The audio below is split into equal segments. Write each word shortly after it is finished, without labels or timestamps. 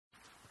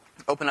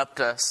Open up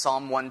to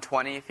Psalm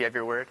 120 if you have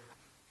your word.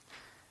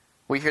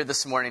 We hear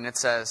this morning, it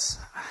says,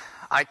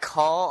 I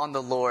call on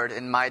the Lord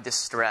in my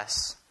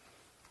distress,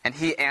 and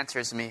he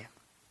answers me.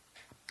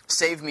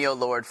 Save me, O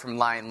Lord, from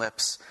lying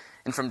lips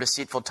and from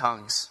deceitful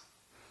tongues.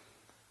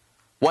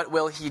 What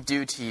will he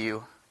do to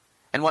you,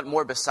 and what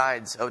more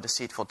besides, O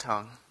deceitful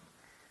tongue?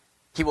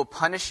 He will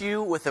punish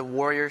you with a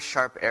warrior's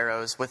sharp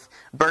arrows, with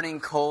burning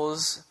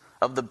coals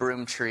of the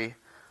broom tree.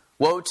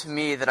 Woe to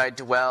me that I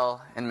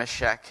dwell in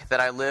Meshech, that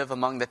I live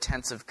among the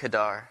tents of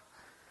Kedar.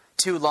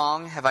 Too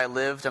long have I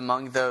lived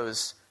among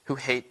those who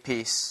hate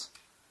peace.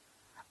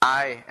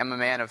 I am a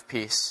man of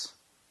peace,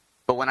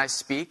 but when I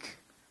speak,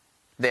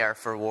 they are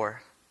for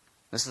war.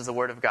 This is the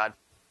word of God.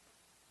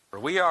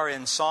 We are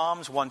in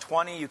Psalms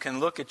 120. You can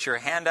look at your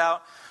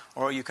handout,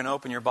 or you can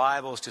open your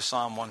Bibles to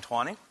Psalm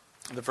 120.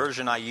 The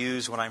version I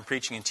use when I'm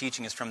preaching and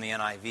teaching is from the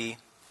NIV,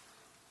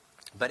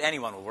 but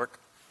anyone will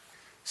work.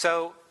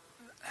 So,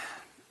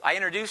 I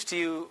introduced to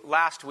you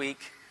last week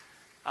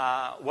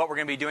what we're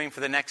going to be doing for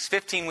the next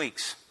 15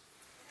 weeks.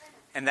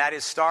 And that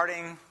is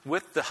starting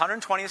with the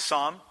 120th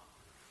Psalm,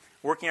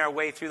 working our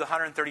way through the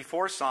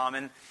 134th Psalm.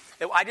 And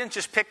I didn't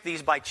just pick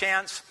these by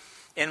chance.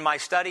 In my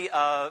study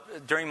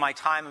during my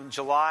time in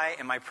July,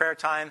 in my prayer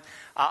time,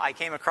 I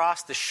came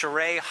across the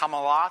Shirei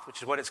Hamalath, which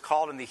is what it's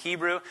called in the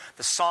Hebrew,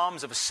 the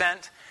Psalms of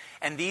Ascent.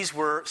 And these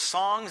were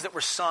songs that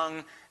were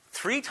sung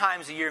 3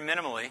 times a year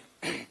minimally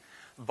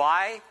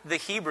by the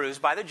Hebrews,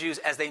 by the Jews,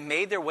 as they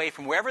made their way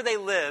from wherever they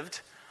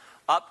lived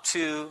up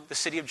to the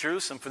city of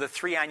Jerusalem for the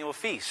 3 annual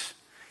feasts.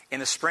 In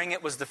the spring,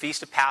 it was the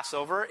Feast of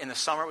Passover. In the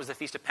summer, it was the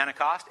Feast of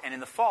Pentecost. And in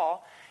the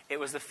fall, it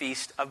was the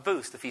Feast of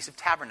Booths, the Feast of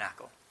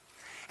Tabernacle.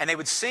 And they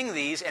would sing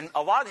these, and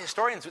a lot of the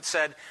historians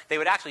said they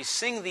would actually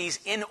sing these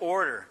in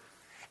order.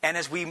 And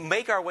as we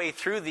make our way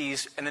through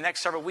these in the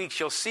next several weeks,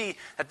 you'll see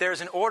that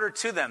there's an order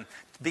to them,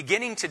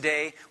 beginning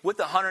today with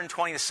the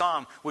 120th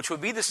Psalm, which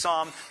would be the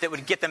psalm that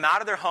would get them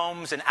out of their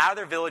homes and out of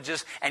their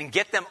villages and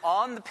get them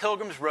on the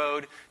pilgrim's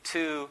road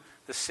to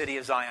the city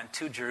of Zion,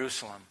 to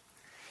Jerusalem.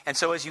 And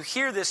so as you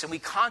hear this and we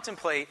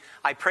contemplate,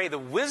 I pray, the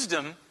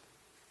wisdom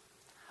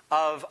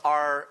of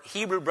our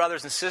Hebrew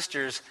brothers and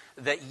sisters,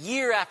 that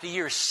year after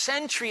year,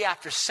 century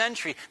after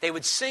century, they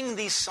would sing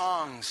these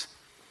songs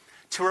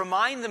to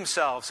remind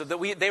themselves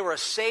that they were a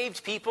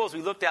saved people, as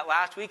we looked at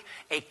last week,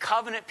 a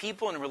covenant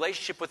people in a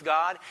relationship with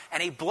God,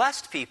 and a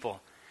blessed people.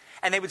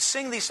 And they would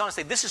sing these songs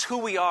and say, this is who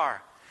we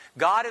are.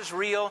 God is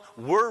real,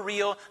 we're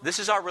real, this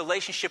is our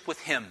relationship with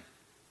Him.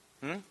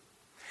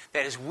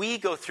 That as we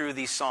go through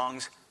these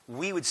songs,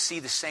 we would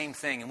see the same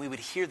thing, and we would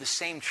hear the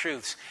same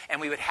truths,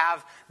 and we would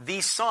have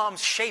these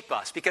psalms shape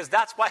us, because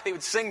that's why they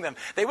would sing them.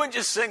 They wouldn't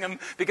just sing them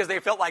because they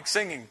felt like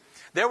singing.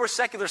 There were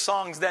secular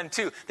songs then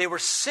too. They were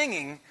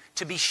singing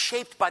to be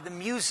shaped by the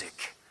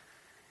music.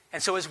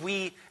 And so as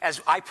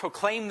I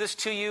proclaim this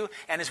to you,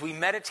 and as we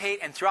meditate,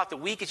 and throughout the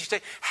week, as you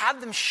say,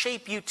 have them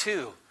shape you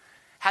too.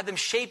 Have them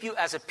shape you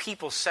as a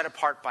people set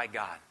apart by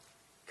God.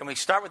 Can we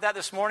start with that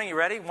this morning? You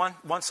ready? One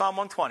Psalm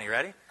 120,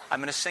 ready? I'm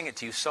going to sing it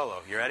to you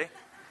solo. You ready?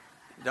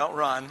 Don't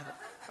run.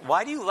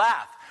 Why do you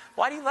laugh?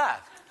 Why do you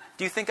laugh?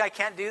 Do you think I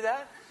can't do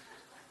that?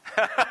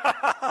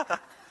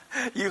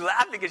 You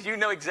laugh because you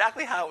know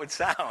exactly how it would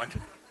sound.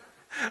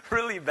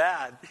 Really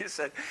bad. You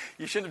said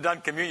you shouldn't have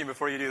done communion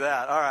before you do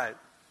that. All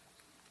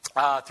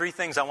right. 3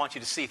 things I want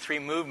you to see. 3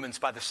 movements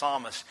by the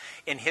psalmist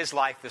in his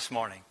life this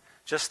morning.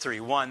 Just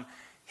 3. 1,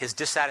 his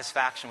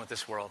dissatisfaction with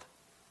this world.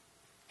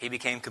 He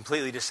became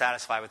completely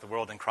dissatisfied with the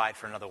world and cried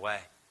for another way.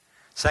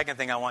 Second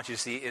thing I want you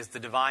to see is the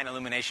divine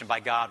illumination by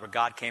God, where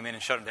God came in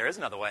and showed him there is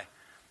another way.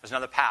 There's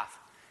another path.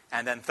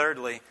 And then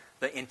thirdly,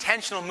 the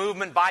intentional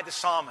movement by the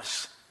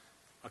psalmist.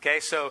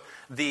 Okay, so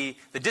the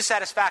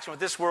dissatisfaction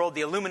with this world,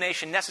 the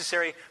illumination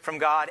necessary from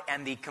God,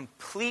 and the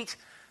complete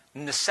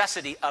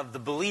necessity of the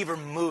believer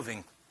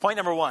moving. Point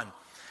number 1.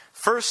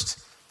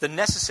 First, the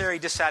necessary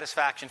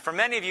dissatisfaction. For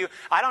many of you,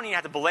 I don't even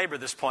have to belabor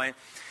this point,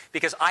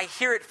 because I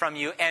hear it from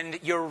you,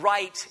 and you're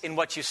right in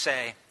what you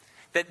say.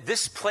 That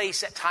this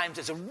place at times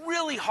is a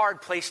really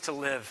hard place to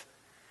live.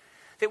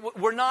 That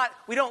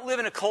we don't live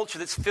in a culture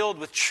that's filled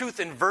with truth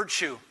and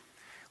virtue.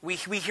 We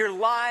hear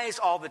lies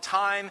all the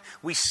time.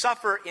 We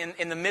suffer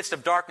in the midst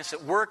of darkness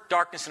at work,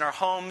 darkness in our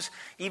homes,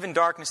 even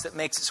darkness that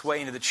makes its way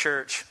into the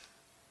church.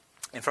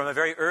 And from a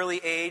very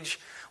early age,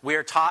 we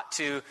are taught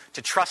to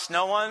trust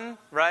no one,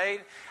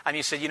 right? I mean,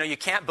 you said, you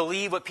can't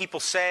believe what people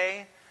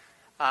say.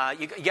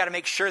 You got to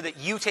make sure that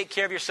you take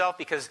care of yourself,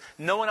 because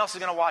no one else is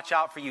going to watch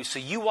out for you. So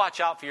you watch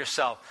out for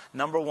yourself,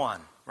 number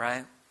 1,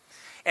 right?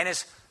 And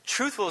as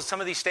truthful as some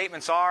of these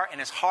statements are, and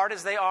as hard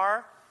as they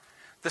are,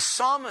 the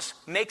psalmist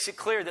makes it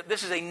clear that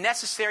this is a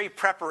necessary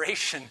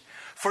preparation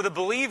for the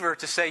believer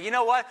to say, you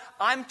know what?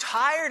 I'm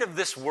tired of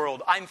this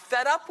world. I'm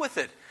fed up with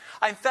it.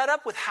 I'm fed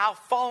up with how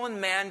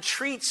fallen man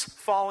treats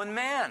fallen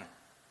man.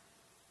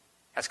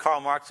 As Karl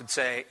Marx would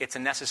say, it's a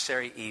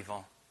necessary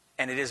evil.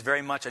 And it is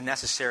very much a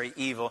necessary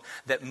evil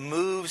that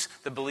moves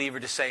the believer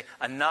to say,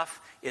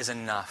 enough is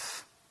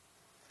enough.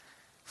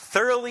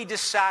 Thoroughly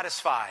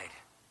dissatisfied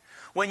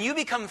When you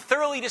become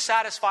thoroughly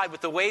dissatisfied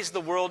with the ways of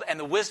the world and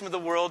the wisdom of the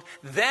world,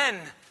 then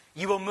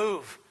you will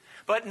move.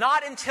 But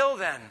not until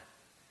then.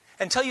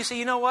 Until you say,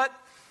 you know what?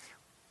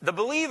 The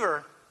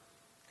believer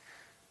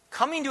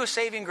coming to a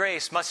saving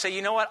grace must say,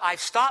 you know what?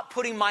 I've stopped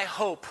putting my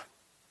hope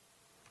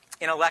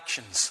in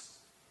elections,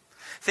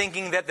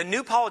 thinking that the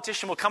new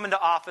politician will come into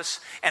office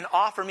and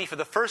offer me for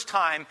the first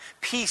time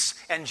peace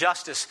and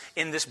justice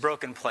in this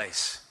broken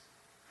place.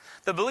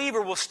 The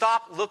believer will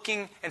stop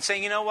looking and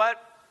saying, you know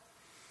what?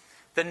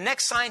 The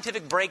next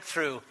scientific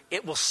breakthrough,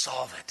 it will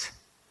solve it.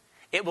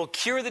 It will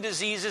cure the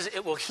diseases.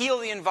 It will heal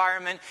the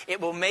environment.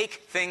 It will make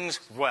things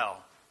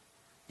well.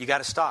 You got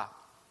to stop.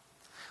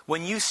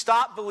 When you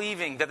stop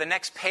believing that the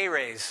next pay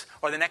raise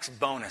or the next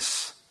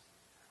bonus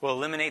will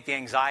eliminate the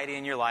anxiety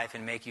in your life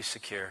and make you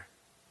secure,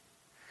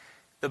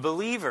 the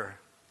believer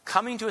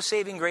coming to a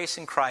saving grace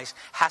in Christ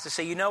has to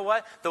say, you know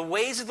what? The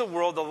ways of the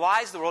world, the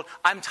lies of the world,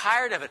 I'm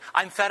tired of it.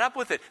 I'm fed up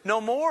with it. No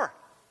more.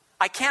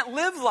 I can't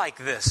live like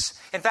this.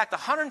 In fact, the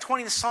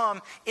 120th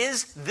Psalm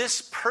is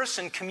this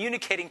person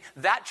communicating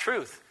that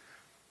truth.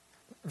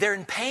 They're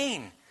in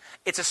pain.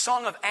 It's a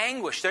song of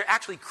anguish. They're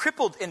actually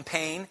crippled in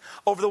pain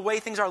over the way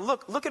things are.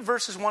 Look at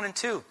verses 1 and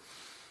 2.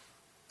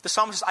 The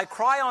psalmist says, I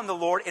cry on the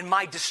Lord in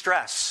my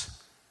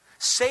distress.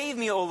 Save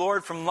me, O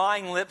Lord, from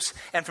lying lips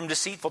and from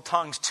deceitful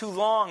tongues. Too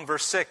long,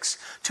 verse 6,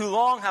 too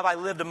long have I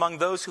lived among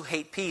those who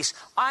hate peace.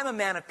 I'm a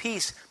man of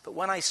peace, but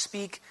when I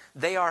speak,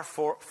 they are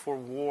for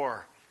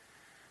war.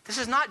 This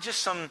is not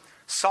just some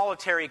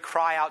solitary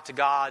cry out to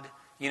God,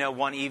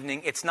 one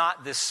evening. It's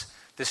not this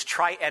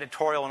trite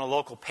editorial in a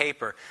local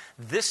paper.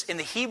 This, in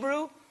the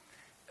Hebrew,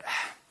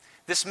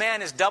 this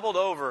man is doubled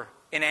over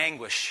in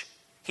anguish.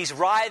 He's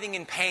writhing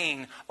in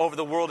pain over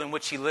the world in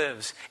which he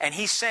lives. And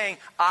he's saying,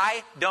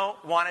 I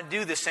don't want to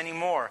do this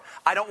anymore.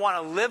 I don't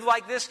want to live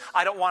like this.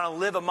 I don't want to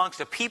live amongst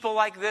a people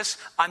like this.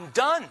 I'm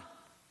done.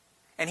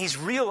 And he's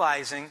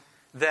realizing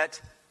that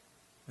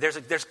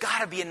there's got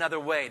to be another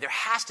way. There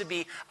has to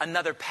be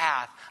another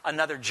path,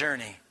 another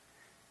journey.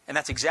 And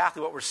that's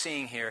exactly what we're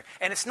seeing here.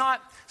 And it's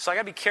not, so I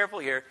got to be careful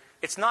here,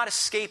 it's not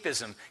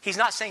escapism. He's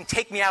not saying,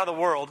 take me out of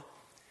the world.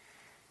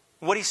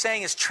 What he's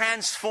saying is,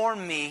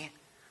 transform me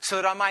so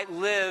that I might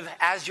live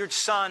as your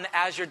son,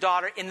 as your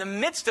daughter, in the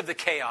midst of the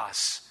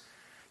chaos.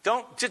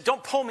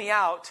 Don't pull me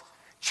out.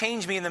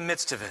 Change me in the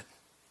midst of it.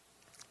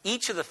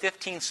 Each of the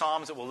 15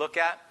 Psalms that we'll look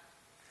at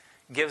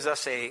gives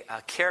us a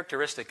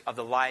characteristic of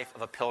the life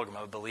of a pilgrim,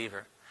 of a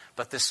believer.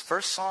 But this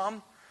first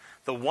Psalm,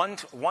 the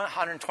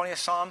 120th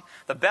Psalm,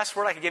 the best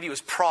word I could give you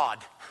is prod.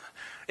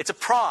 It's a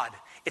prod.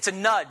 It's a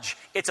nudge.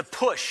 It's a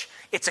push.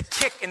 It's a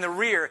kick in the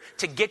rear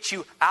to get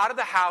you out of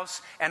the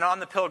house and on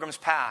the pilgrim's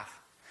path.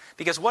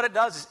 Because what it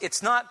does is,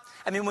 it's not,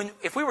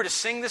 if we were to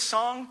sing this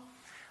song,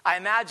 I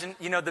imagine,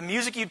 the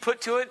music you'd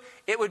put to it,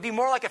 it would be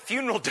more like a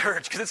funeral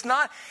dirge. Because it's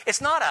not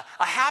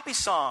a happy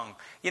song.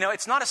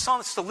 It's not a song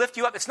that's to lift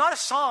you up. It's not a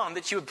song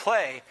that you would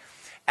play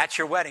at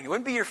your wedding. It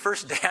wouldn't be your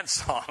first dance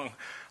song.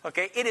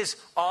 Okay? It is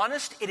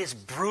honest. It is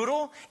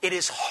brutal. It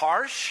is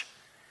harsh.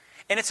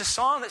 And it's a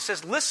song that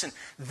says, listen,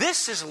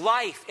 this is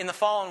life in the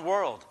fallen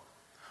world.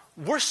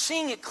 We're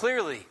seeing it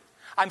clearly.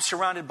 I'm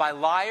surrounded by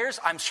liars.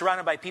 I'm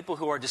surrounded by people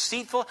who are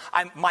deceitful.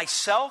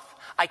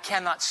 I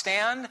cannot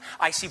stand.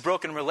 I see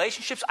broken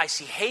relationships. I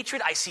see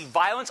hatred. I see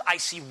violence. I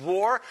see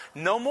war.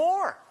 No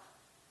more.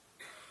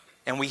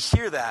 And we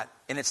hear that,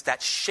 and it's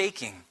that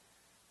shaking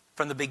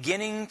from the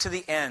beginning to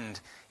the end.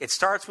 It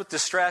starts with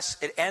distress.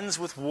 It ends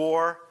with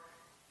war.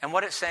 And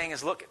what it's saying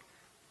is, look,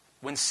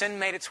 when sin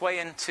made its way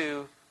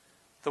into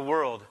the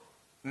world,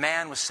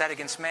 man was set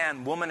against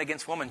man, woman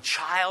against woman,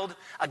 child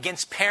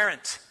against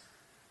parent.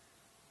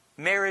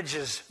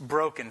 Marriages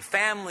broken,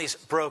 families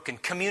broken,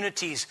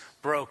 communities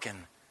broken.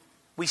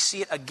 We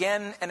see it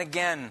again and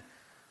again.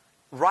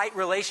 Right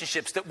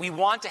relationships that we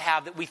want to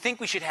have, that we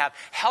think we should have,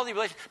 healthy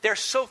relationships, they're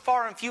so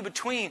far and few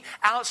between,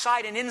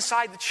 outside and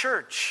inside the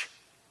church.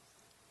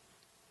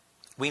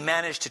 We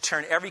managed to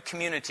turn every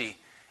community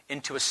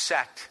into a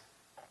sect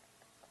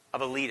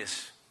of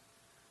elitists.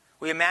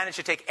 We managed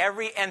to take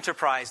every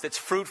enterprise that's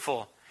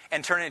fruitful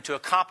and turn it into a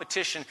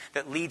competition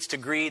that leads to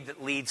greed,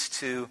 that leads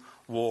to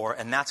war.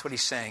 And that's what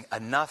he's saying.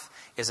 Enough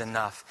is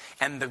enough.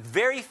 And the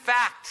very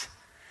fact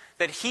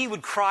that he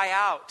would cry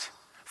out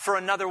for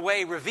another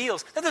way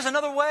reveals that there's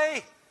another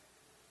way.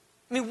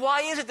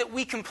 Why is it that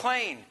we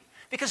complain?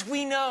 Because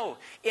we know,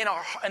 in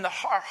our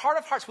heart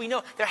of hearts, we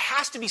know there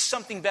has to be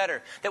something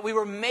better, that we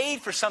were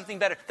made for something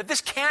better, that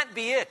this can't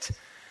be it.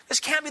 This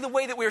can't be the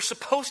way that we're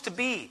supposed to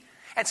be,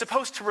 and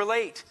supposed to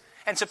relate,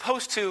 and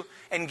supposed to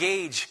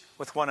engage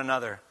with one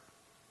another.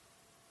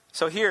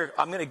 So here,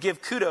 I'm going to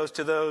give kudos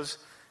to those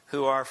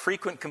who are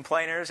frequent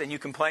complainers, and you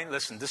complain.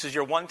 Listen, this is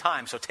your one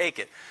time, so take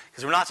it.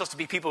 Because we're not supposed to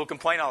be people who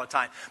complain all the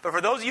time. But for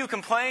those of you who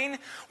complain,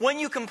 when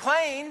you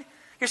complain,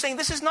 you're saying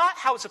this is not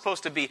how it's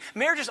supposed to be.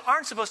 Marriages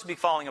aren't supposed to be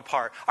falling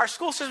apart. Our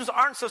school systems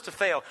aren't supposed to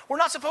fail. We're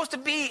not supposed to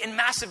be in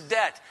massive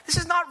debt. This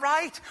is not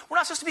right. We're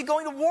not supposed to be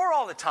going to war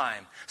all the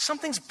time.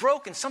 Something's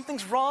broken.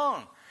 Something's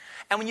wrong.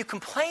 And when you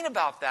complain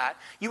about that,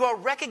 you are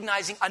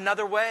recognizing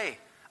another way,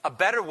 a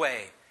better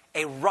way,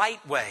 a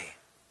right way.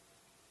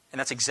 And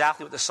that's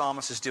exactly what the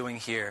psalmist is doing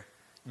here.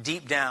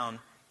 Deep down,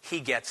 he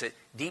gets it.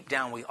 Deep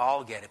down, we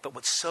all get it. But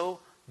what's so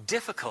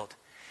difficult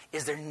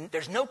is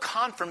there's no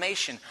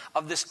confirmation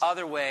of this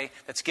other way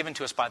that's given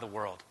to us by the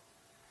world.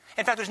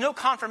 In fact, there's no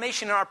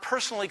confirmation in our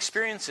personal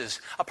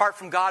experiences apart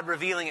from God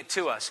revealing it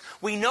to us.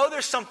 We know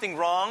there's something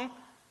wrong,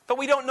 but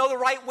we don't know the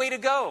right way to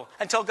go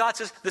until God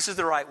says, this is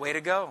the right way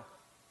to go.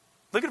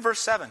 Look at verse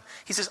 7.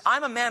 He says,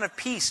 I'm a man of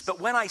peace,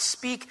 but when I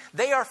speak,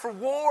 they are for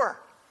war.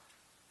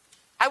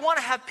 I want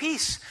to have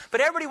peace, but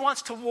everybody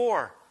wants to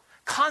war.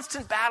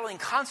 Constant battling,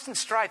 constant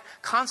strife,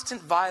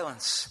 constant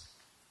violence.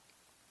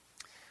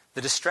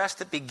 The distress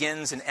that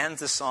begins and ends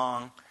the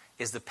song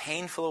is the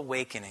painful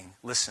awakening.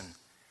 Listen,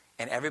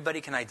 and everybody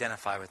can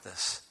identify with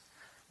this.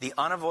 The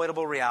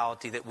unavoidable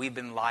reality that we've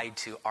been lied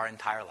to our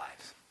entire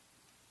lives.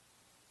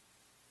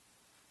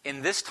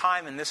 In this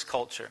time, in this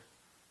culture,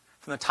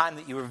 from the time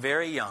that you were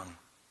very young,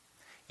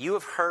 you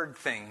have heard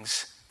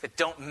things that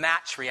don't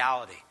match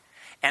reality.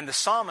 And the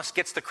psalmist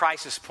gets the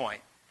crisis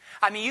point.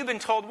 I mean, you've been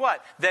told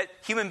what? That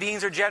human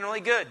beings are generally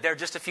good. There are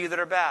just a few that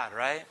are bad,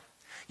 right?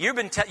 You've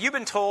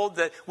been told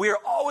that we are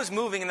always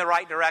moving in the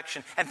right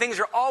direction and things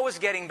are always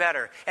getting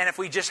better. And if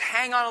we just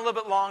hang on a little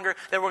bit longer,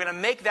 then we're going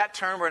to make that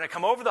turn, we're going to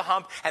come over the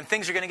hump, and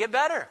things are going to get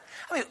better.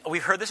 I mean,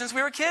 we've heard this since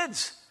we were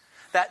kids.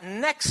 That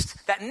next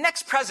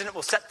president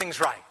will set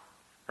things right,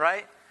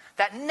 right?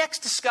 That next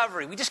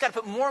discovery, we just got to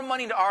put more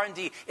money into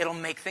R&D. It'll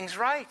make things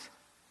right.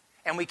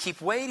 And we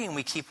keep waiting,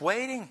 we keep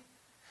waiting.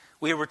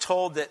 We were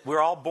told that we're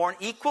all born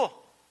equal,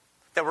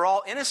 that we're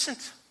all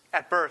innocent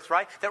at birth,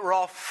 right? That we're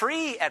all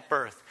free at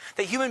birth,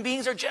 that human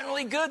beings are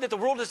generally good, that the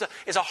world is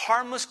a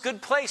harmless,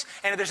 good place.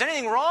 And if there's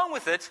anything wrong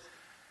with it,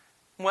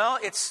 well,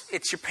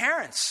 it's your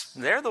parents.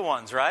 They're the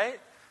ones, right?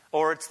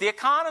 Or it's the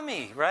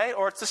economy, right?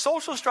 Or it's the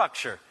social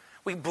structure.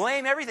 We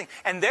blame everything.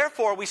 And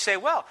therefore we say,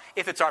 well,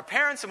 if it's our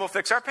parents, then we'll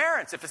fix our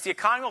parents. If it's the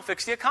economy, we'll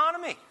fix the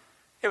economy.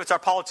 If it's our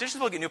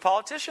politicians, we'll get new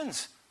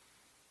politicians.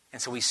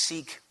 And so we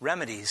seek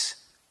remedies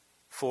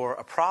for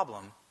a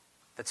problem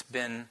that's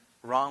been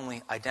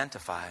wrongly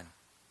identified.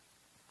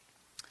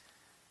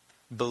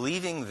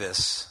 Believing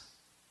this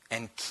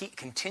and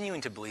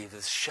continuing to believe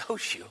this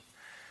shows you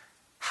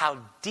how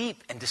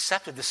deep and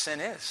deceptive the sin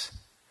is.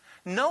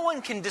 No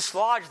one can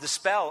dislodge the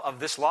spell of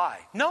this lie.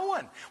 No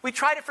one. We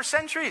tried it for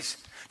centuries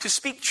to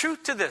speak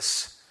truth to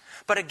this.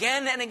 But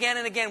again and again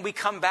and again, we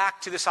come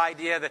back to this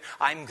idea that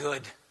I'm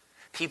good.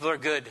 People are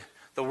good.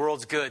 The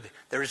world's good.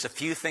 There's a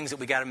few things that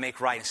we got to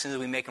make right. As soon as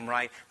we make them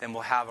right, then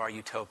we'll have our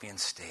utopian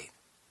state.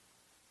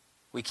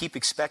 We keep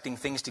expecting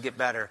things to get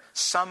better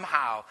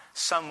somehow,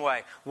 some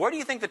way. Where do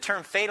you think the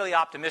term fatally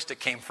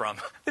optimistic came from?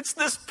 It's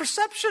this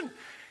perception.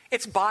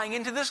 It's buying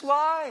into this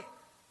lie.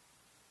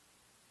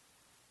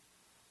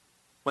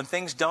 When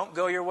things don't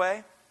go your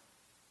way,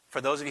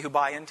 for those of you who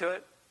buy into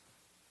it,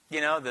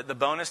 you know, the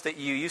bonus that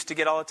you used to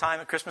get all the time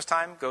at Christmas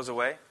time goes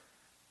away.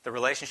 The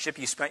relationship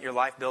you spent your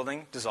life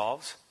building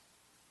dissolves.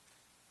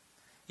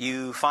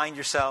 You find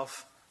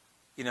yourself,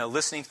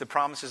 listening to the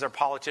promises of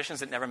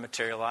politicians that never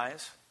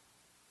materialize.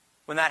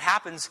 When that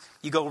happens,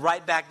 you go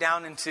right back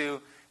down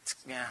into,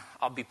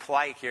 I'll be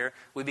polite here,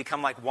 we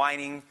become like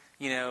whining,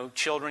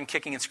 children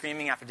kicking and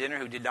screaming after dinner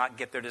who did not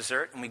get their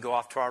dessert, and we go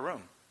off to our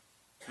room.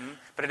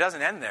 But it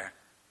doesn't end there.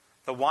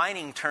 The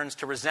whining turns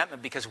to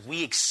resentment because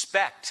we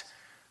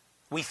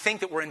think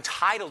that we're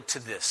entitled to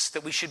this,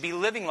 that we should be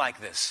living like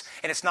this,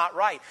 and it's not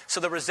right. So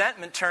the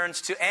resentment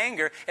turns to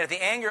anger, and if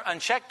the anger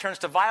unchecked turns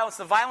to violence,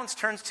 the violence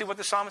turns to what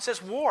the psalmist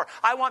says, war.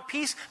 I want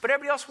peace, but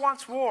everybody else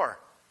wants war.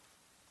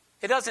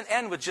 It doesn't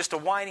end with just a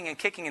whining and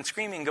kicking and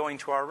screaming going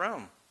to our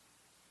room.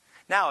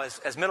 Now,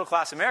 as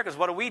middle-class Americans,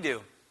 what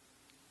do?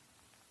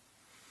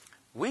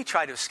 We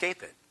try to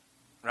escape it,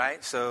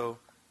 right? So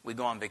we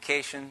go on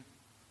vacation,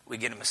 we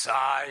get a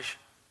massage,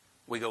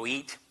 we go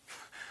eat,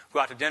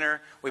 go out to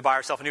dinner, we buy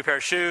ourselves a new pair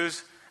of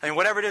shoes. I mean,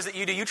 whatever it is that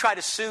you do, you try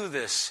to soothe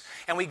this.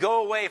 And we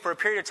go away for a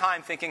period of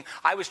time thinking,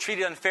 I was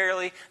treated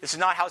unfairly, this is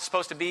not how it's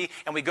supposed to be.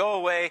 And we go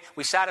away,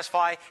 we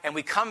satisfy, and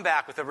we come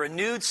back with a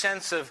renewed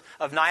sense of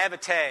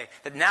naivete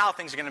that now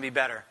things are going to be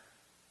better.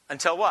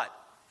 Until what?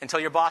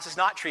 Until your boss is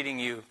not treating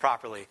you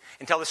properly.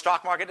 Until the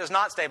stock market does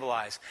not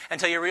stabilize.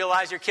 Until you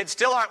realize your kids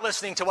still aren't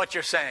listening to what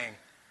you're saying.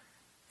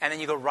 And then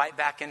you go right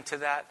back into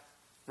that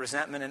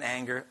resentment and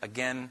anger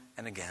again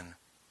and again.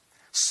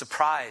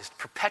 Surprised,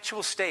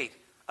 perpetual state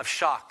of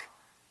shock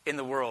in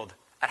the world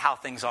at how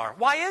things are.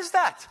 Why is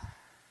that?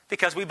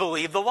 Because we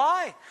believe the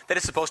lie that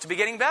it's supposed to be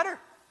getting better.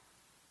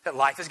 That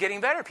life is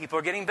getting better. People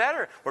are getting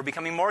better. We're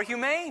becoming more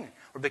humane.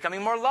 We're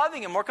becoming more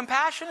loving and more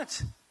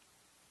compassionate.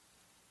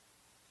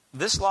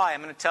 This lie,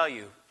 I'm going to tell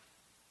you,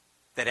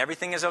 that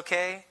everything is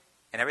okay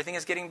and everything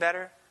is getting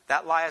better,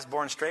 that lie is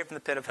born straight from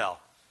the pit of hell.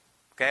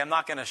 Okay, I'm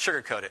not going to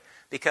sugarcoat it.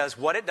 Because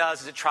what it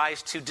does is it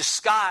tries to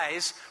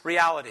disguise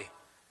reality.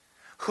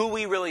 Who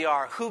we really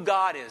are, who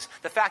God is,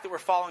 the fact that we're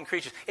fallen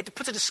creatures. It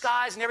puts a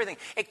disguise in everything.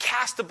 It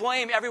casts the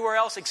blame everywhere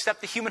else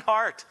except the human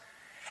heart.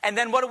 And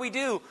then what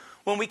do?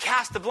 When we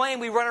cast the blame,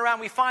 we run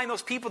around, we find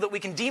those people that we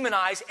can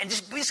demonize, and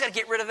we just got to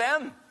get rid of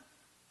them.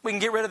 We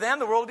can get rid of them,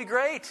 the world will be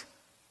great.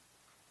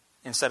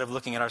 instead of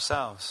looking at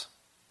ourselves.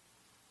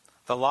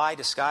 The lie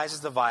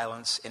disguises the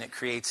violence, and it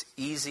creates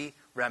easy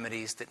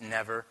remedies that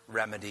never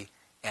remedy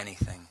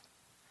anything.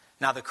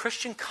 Now, the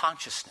Christian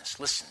consciousness,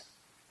 listen,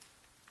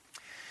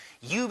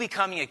 you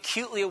becoming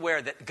acutely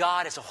aware that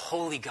God is a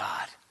holy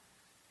God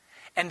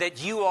and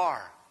that you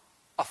are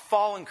a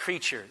fallen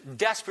creature,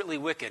 desperately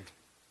wicked,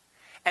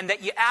 and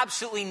that you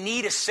absolutely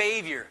need a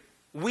Savior.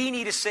 We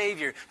need a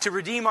Savior to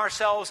redeem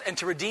ourselves and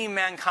to redeem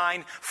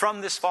mankind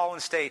from this fallen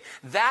state.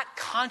 That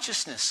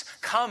consciousness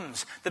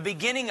comes, the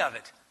beginning of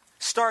it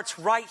starts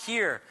right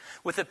here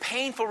with the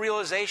painful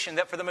realization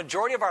that for the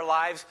majority of our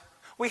lives,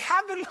 we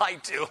have been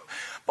lied to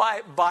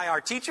by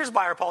our teachers,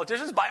 by our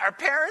politicians, by our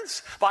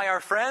parents, by our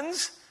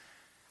friends.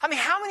 I mean,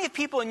 how many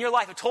people in your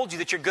life have told you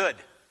that you're good?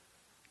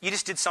 You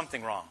just did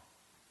something wrong.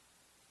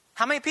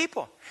 How many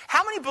people?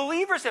 How many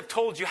believers have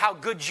told you how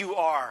good you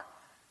are,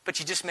 but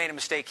you just made a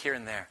mistake here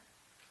and there?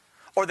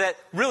 Or that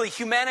really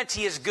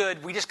humanity is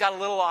good, we just got a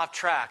little off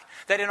track.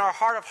 That in our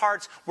heart of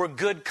hearts, we're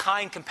good,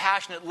 kind,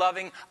 compassionate,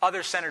 loving,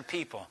 other-centered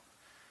people.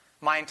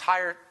 My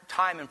entire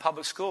time in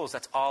public schools,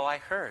 that's all I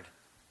heard.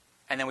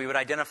 And then we would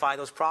identify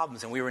those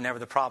problems, and we were never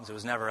the problems. It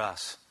was never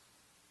us.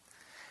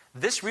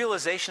 This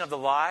realization of the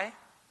lie,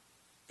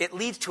 it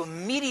leads to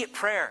immediate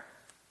prayer.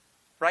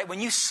 Right?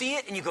 When you see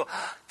it and you go,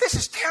 this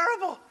is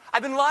terrible.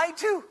 I've been lied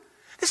to.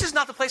 This is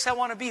not the place I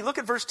want to be. Look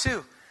at verse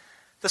 2.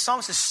 The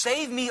psalmist says,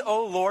 save me,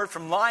 O Lord,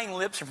 from lying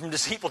lips and from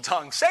deceitful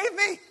tongues. Save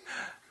me!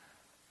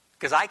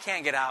 Because I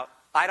can't get out.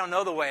 I don't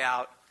know the way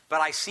out,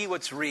 but I see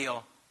what's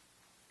real,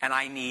 and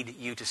I need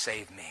you to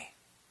save me.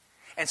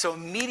 And so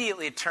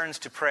immediately it turns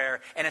to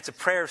prayer, and it's a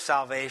prayer of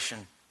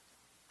salvation.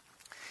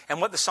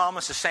 And what the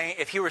psalmist is saying,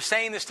 if he were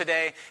saying this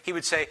today, he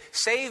would say,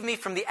 save me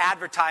from the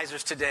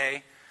advertisers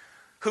today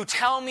who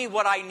tell me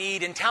what I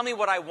need and tell me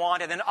what I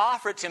want and then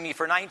offer it to me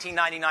for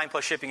 $19.99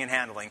 plus shipping and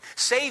handling.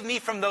 Save me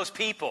from those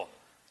people.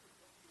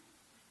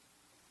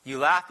 You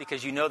laugh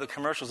because you know the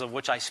commercials of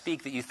which I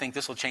speak that you think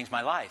this will change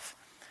my life.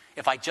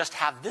 If I just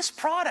have this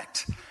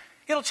product,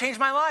 it'll change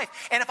my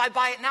life. And if I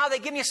buy it now, they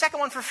give me a second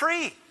one for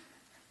free.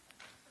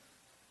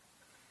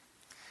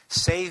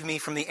 Save me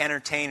from the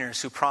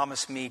entertainers who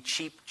promise me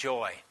cheap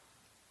joy.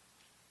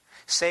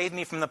 Save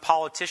me from the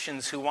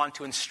politicians who want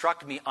to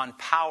instruct me on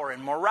power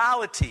and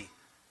morality.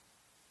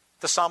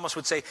 The psalmist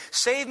would say,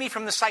 save me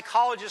from the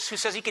psychologist who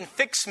says he can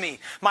fix me,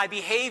 my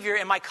behavior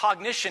and my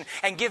cognition,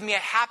 and give me a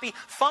happy,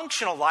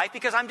 functional life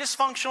because I'm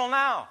dysfunctional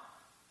now.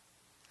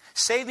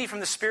 Save me from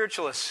the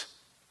spiritualists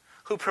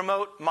who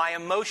promote my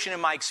emotion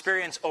and my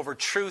experience over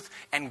truth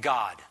and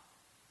God.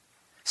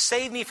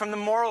 Save me from the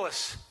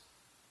moralists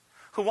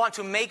who want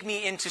to make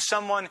me into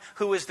someone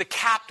who is the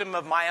captain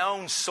of my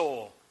own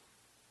soul,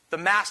 the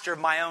master of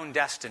my own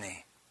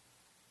destiny.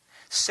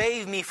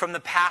 Save me from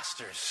the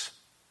pastors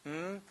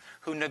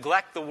who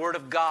neglect the Word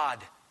of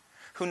God,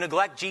 who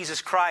neglect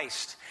Jesus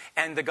Christ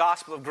and the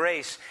gospel of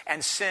grace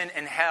and sin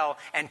and hell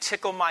and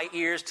tickle my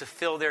ears to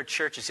fill their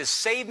churches. He says,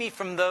 save me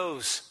from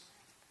those.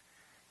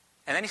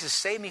 And then he says,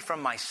 save me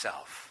from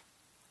myself.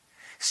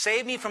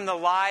 Save me from the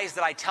lies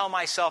that I tell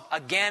myself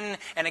again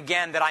and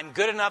again, that I'm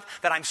good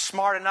enough, that I'm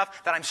smart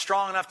enough, that I'm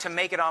strong enough to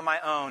make it on my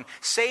own.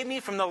 Save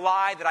me from the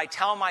lie that I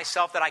tell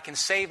myself that I can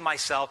save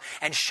myself,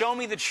 and show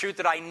me the truth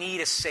that I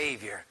need a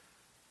Savior.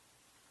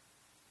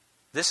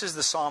 This is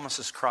the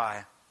psalmist's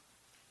cry.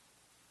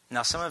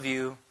 Now some of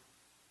you,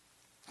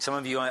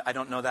 I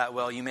don't know that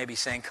well, you may be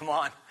saying, come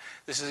on,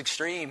 this is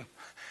extreme.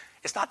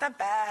 It's not that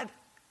bad.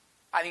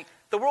 I mean,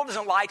 the world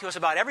doesn't lie to us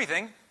about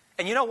everything.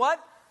 And you know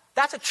what?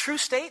 That's a true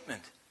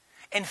statement.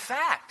 In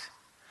fact,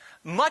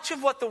 much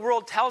of what the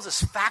world tells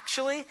us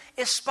factually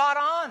is spot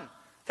on.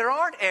 There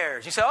aren't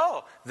errors. You say,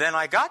 oh, then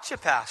I got you,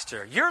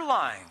 Pastor. You're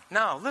lying.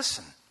 No,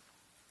 listen.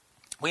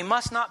 We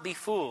must not be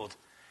fooled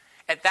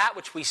at that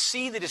which we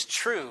see that is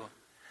true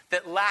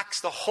that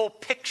lacks the whole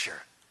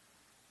picture,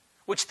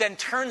 which then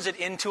turns it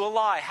into a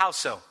lie. How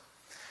so?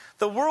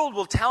 The world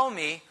will tell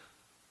me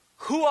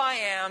who I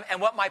am and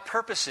what my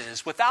purpose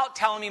is without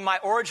telling me my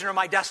origin or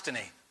my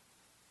destiny.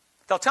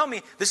 They'll tell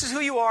me, this is who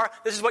you are,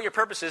 this is what your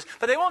purpose is,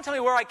 but they won't tell me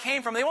where I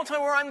came from, they won't tell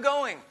me where I'm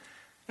going.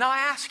 Now I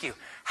ask you,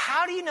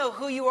 how do you know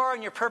who you are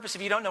and your purpose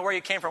if you don't know where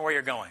you came from, where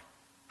you're going?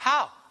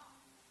 How?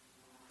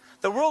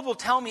 The world will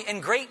tell me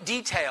in great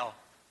detail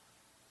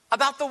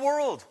about the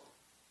world,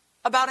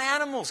 about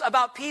animals,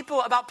 about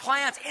people, about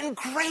plants, in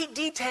great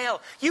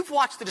detail. You've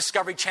watched the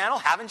Discovery Channel,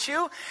 haven't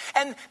you?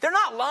 And they're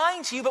not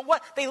lying to you, but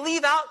what? They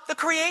leave out the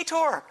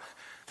Creator.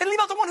 They leave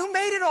out the one who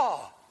made it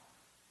all.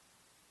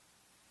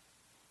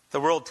 The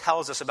world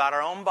tells us about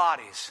our own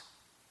bodies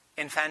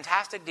in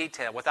fantastic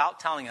detail without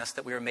telling us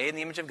that we are made in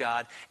the image of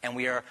God and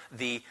we're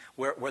the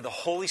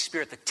Holy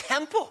Spirit, the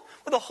temple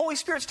where the Holy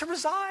Spirit's to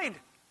reside.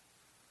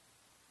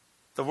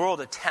 The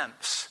world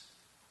attempts,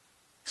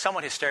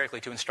 somewhat hysterically,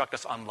 to instruct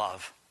us on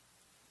love.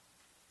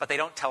 But they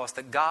don't tell us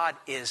that God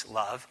is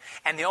love.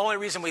 And the only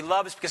reason we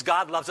love is because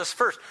God loves us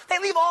first. They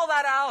leave all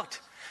that out.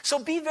 So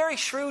be very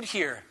shrewd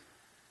here.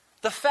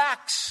 The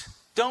facts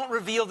don't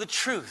reveal the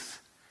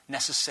truth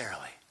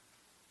necessarily.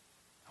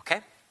 Okay?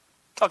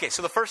 Okay,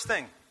 so the first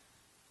thing.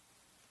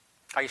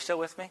 Are you still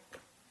with me?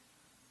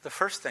 The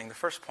first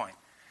point,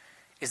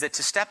 is that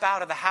to step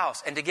out of the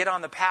house and to get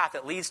on the path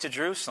that leads to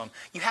Jerusalem,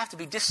 you have to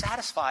be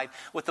dissatisfied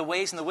with the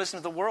ways and the wisdom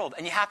of the world.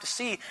 And you have to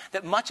see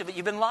that much of it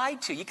you've been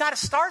lied to. You got to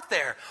start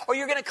there. Or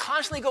you're going to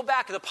constantly go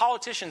back to the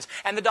politicians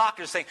and the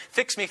doctors saying,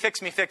 fix me,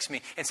 fix me, fix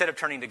me, instead of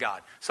turning to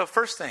God. So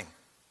first thing,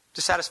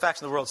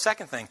 dissatisfaction of the world.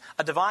 Second thing,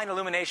 a divine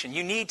illumination.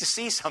 You need to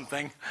see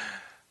something,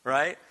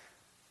 right?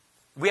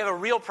 We have a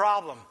real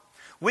problem.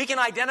 We can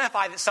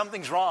identify that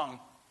something's wrong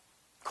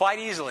quite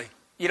easily.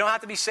 You don't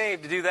have to be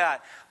saved to do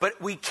that. But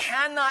we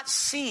cannot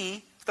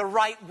see the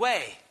right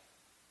way.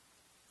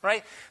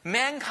 Right?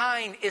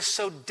 Mankind is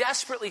so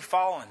desperately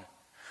fallen.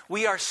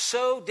 We are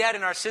so dead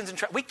in our sins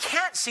and we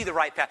can't see the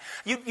right path.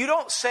 You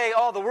don't say,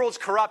 oh, the world's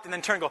corrupt, and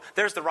then turn and go,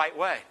 there's the right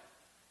way.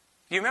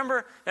 You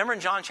remember in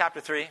John chapter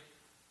 3?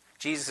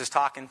 Jesus is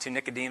talking to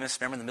Nicodemus.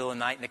 Remember in the middle of the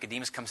night,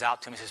 Nicodemus comes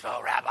out to him and says,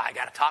 oh, Rabbi, I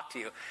got to talk to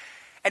you.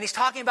 And he's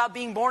talking about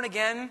being born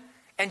again.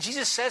 And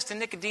Jesus says to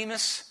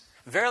Nicodemus,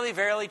 verily,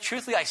 verily,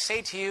 truthfully, I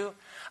say to you,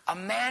 a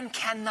man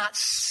cannot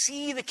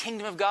see the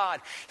kingdom of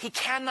God. He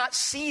cannot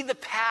see the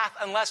path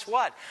unless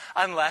what?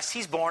 Unless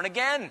he's born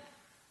again.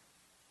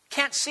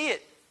 Can't see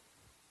it.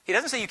 He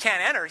doesn't say you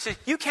can't enter. He says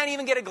you can't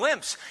even get a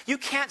glimpse. You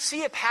can't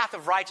see a path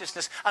of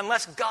righteousness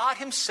unless God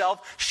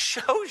himself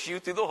shows you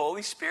through the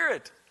Holy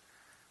Spirit.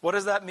 What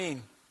does that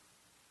mean?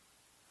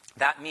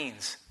 That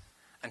means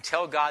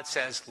until God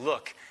says,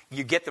 look,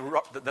 you get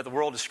that the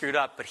world is screwed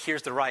up, but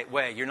here's the right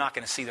way, you're not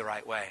going to see the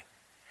right way.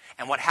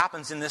 And what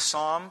happens in this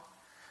psalm,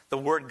 the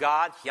word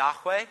God,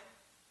 Yahweh,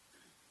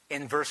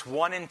 in verse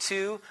 1 and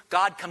 2,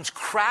 God comes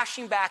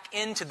crashing back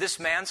into this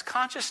man's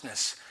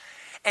consciousness.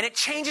 And it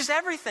changes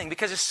everything,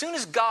 because as soon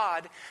as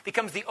God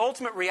becomes the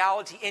ultimate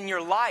reality in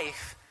your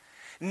life,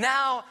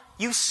 now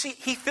you see,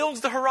 he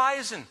fills the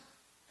horizon.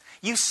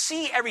 You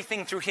see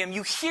everything through him.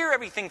 You hear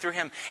everything through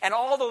him. And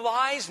all the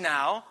lies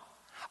now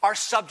are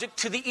subject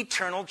to the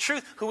eternal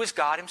truth, who is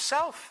God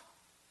himself.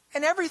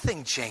 And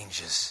everything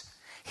changes.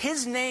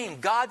 His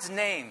name, God's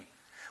name.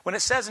 When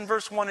it says in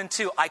verse 1 and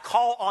 2, I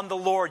call on the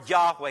Lord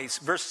Yahweh,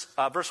 verse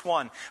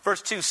 1.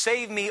 Verse 2,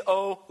 save me,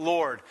 O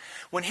Lord.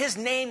 When his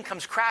name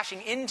comes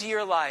crashing into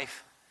your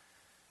life,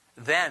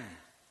 then,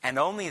 and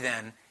only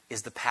then,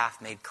 is the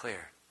path made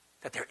clear.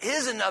 That there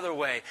is another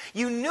way.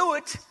 You knew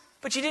it,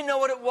 but you didn't know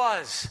what it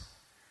was.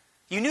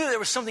 You knew there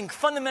was something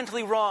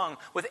fundamentally wrong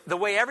with the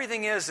way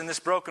everything is in this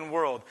broken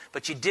world,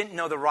 but you didn't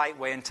know the right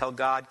way until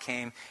God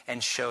came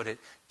and showed it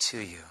to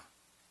you.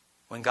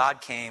 When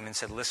God came and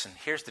said, listen,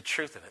 here's the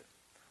truth of it.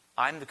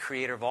 I'm the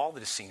creator of all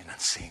that is seen and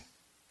unseen.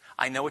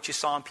 I know what you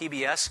saw on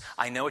PBS.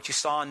 I know what you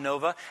saw on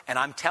Nova. And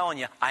I'm telling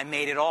you, I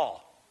made it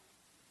all.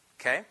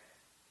 Okay?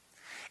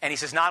 And he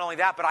says, not only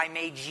that, but I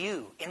made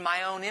you in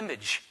my own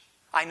image.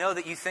 I know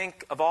that you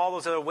think of all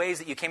those other ways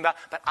that you came about,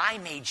 but I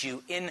made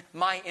you in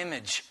my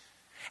image.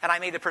 And I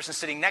made the person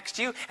sitting next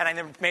to you, and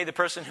I made the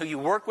person who you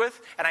work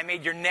with, and I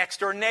made your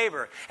next door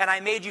neighbor. And I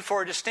made you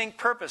for a distinct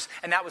purpose.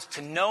 And that was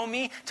to know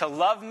me, to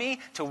love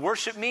me, to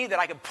worship me, that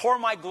I could pour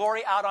my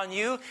glory out on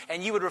you,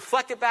 and you would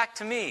reflect it back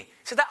to me. He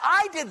said that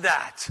I did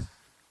that.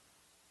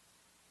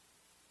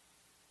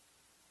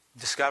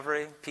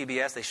 Discovery,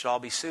 PBS, they should all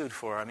be sued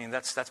for. I mean,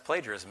 that's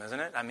plagiarism, isn't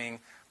it? I mean,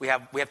 we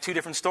have two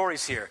different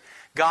stories here.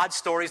 God's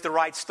story is the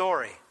right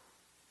story.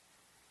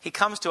 He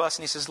comes to us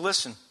and he says,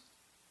 listen,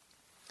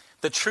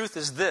 the truth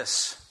is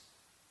this,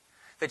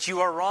 that you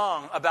are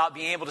wrong about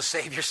being able to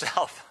save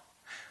yourself.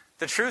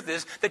 The truth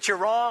is that you're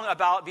wrong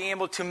about being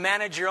able to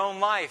manage your own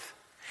life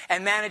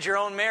and manage your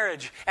own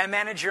marriage and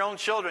manage your own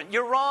children.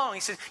 You're wrong. He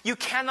says, you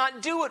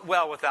cannot do it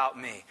well without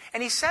me.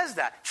 And he says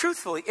that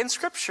truthfully in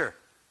Scripture.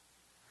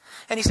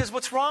 And he says,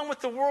 what's wrong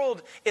with the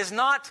world is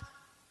not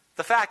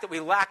the fact that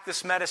we lack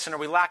this medicine or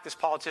we lack this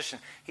politician.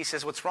 He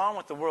says, what's wrong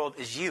with the world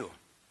is you.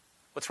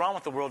 What's wrong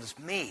with the world is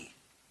me.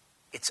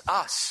 It's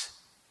us.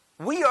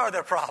 We are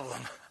the problem.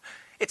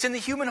 It's in the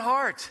human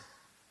heart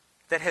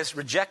that has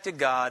rejected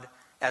God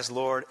as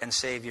Lord and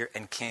Savior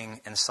and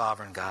King and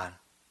Sovereign God.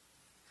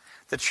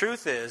 The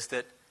truth is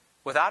that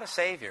without a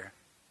Savior,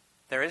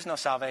 there is no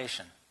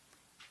salvation.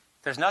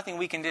 There's nothing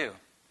we can do.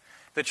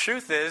 The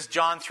truth is,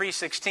 John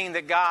 3:16,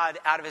 that God,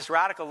 out of his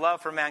radical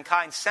love for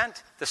mankind,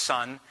 sent the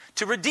Son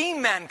to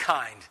redeem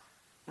mankind.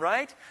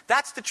 Right?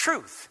 That's the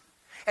truth.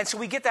 And so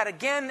we get that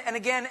again and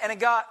again and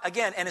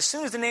again. And as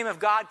soon as the name of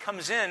God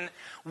comes in,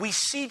 we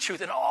see truth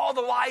and all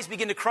the lies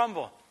begin to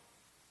crumble.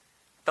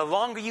 The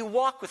longer you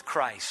walk with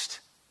Christ,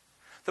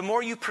 the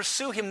more you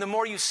pursue him, the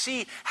more you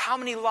see how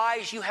many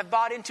lies you have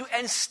bought into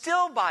and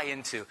still buy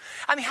into.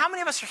 I mean, how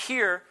many of us are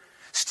here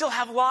still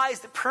have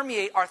lies that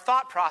permeate our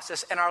thought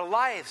process and our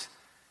lives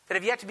that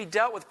have yet to be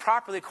dealt with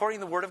properly according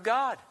to the Word of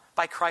God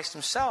by Christ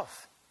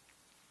himself?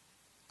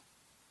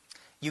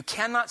 You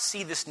cannot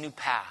see this new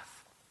path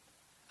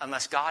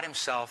unless God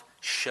himself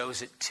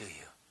shows it to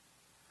you.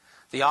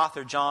 The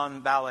author,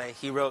 John Ballet,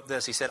 he wrote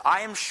this. He said,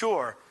 I am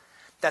sure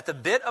that the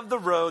bit of the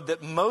road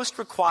that most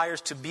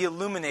requires to be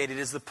illuminated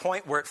is the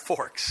point where it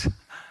forks.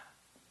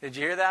 Did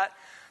you hear that?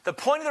 The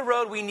point of the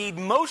road we need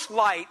most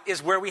light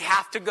is where we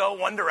have to go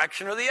one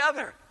direction or the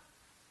other.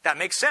 That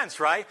makes sense,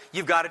 right?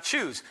 You've got to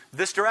choose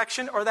this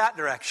direction or that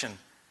direction.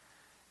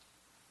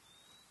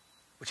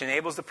 Which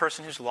enables the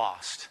person who's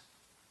lost,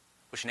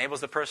 which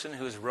enables the person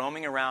who is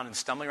roaming around and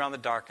stumbling around the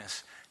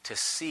darkness to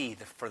see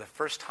for the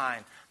first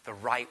time the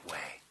right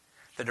way,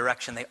 the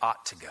direction they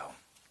ought to go.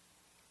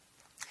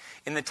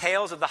 In the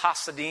tales of the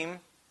Hasidim,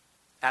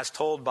 as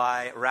told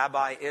by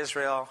Rabbi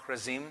Israel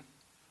Razim,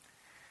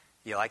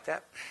 you like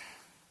that?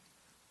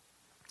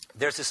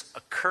 There's this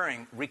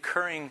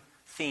recurring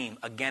theme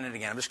again and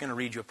again. I'm just going to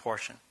read you a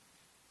portion.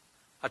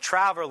 A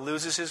traveler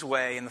loses his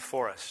way in the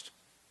forest.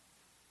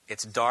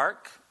 It's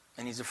dark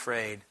and he's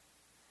afraid.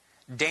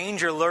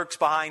 Danger lurks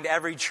behind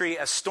every tree.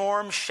 A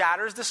storm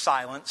shatters the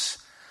silence.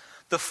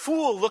 The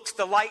fool looks at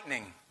the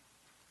lightning.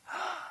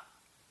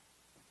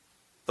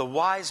 The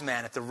wise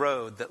man at the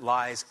road that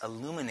lies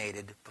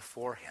illuminated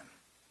before him.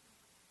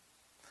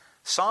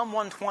 Psalm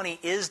 120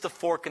 is the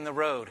fork in the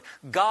road.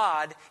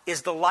 God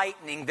is the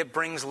lightning that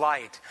brings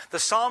light. The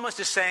psalmist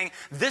is saying,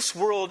 this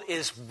world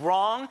is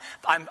wrong.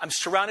 I'm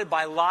surrounded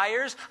by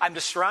liars. I'm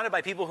just surrounded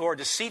by people who are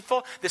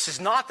deceitful. This is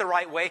not the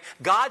right way.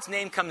 God's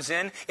name comes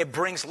in. It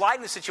brings light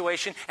in the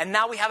situation. And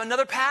now we have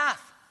another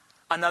path,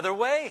 another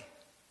way.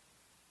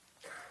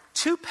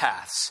 Two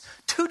paths,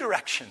 two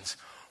directions.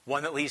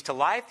 One that leads to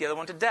life, the other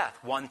one to death.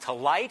 One to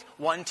light,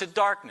 one to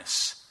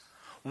darkness.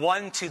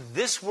 One to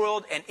this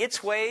world and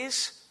its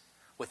ways,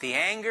 with the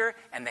anger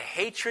and the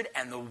hatred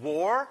and the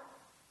war,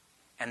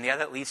 and the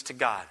other that leads to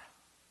God,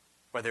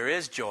 where there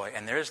is joy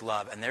and there is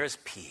love and there is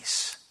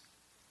peace.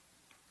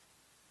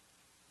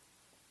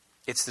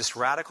 It's this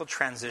radical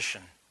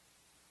transition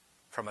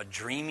from a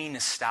dreamy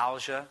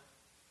nostalgia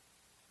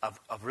of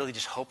really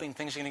just hoping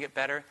things are going to get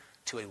better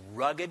to a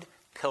rugged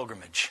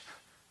pilgrimage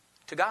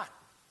to God.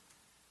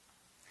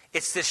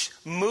 It's this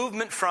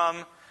movement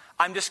from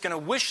I'm just going to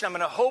wish and I'm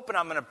going to hope and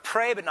I'm going to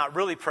pray, but not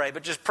really pray,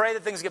 but just pray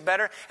that things get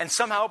better and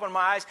somehow open my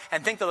eyes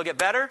and think they'll get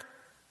better,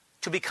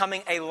 to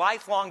becoming a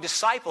lifelong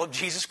disciple of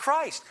Jesus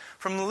Christ.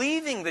 From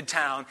leaving the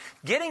town,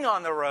 getting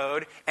on the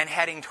road, and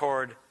heading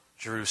toward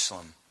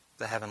Jerusalem,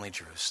 the heavenly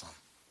Jerusalem.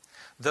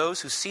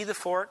 Those who see the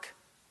fork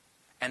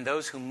and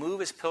those who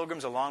move as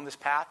pilgrims along this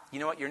path, you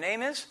know what your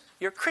name is?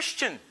 You're a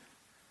Christian.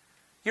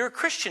 You're a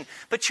Christian,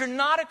 but you're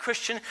not a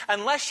Christian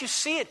unless you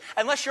see it,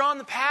 unless you're on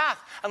the path,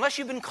 unless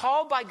you've been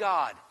called by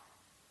God.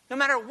 No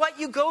matter what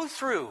you go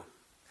through,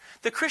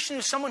 the Christian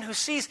is someone who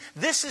sees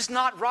this is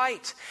not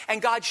right,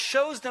 and God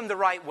shows them the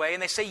right way,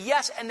 and they say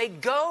yes, and they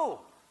go.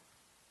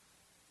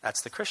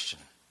 That's the Christian.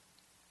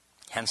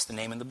 Hence the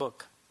name in the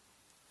book.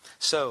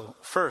 So,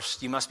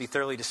 first, you must be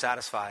thoroughly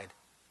dissatisfied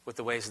with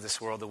the ways of this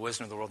world, the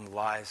wisdom of the world, and the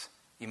lies.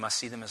 You must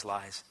see them as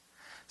lies.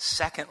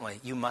 Secondly,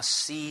 you must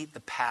see the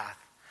path,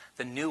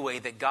 the new way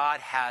that God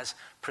has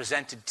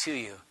presented to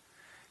you.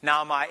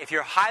 Now, if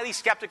you're highly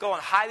skeptical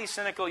and highly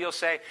cynical, you'll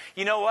say,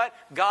 you know what?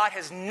 God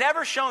has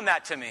never shown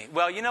that to me.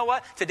 Well, you know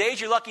what?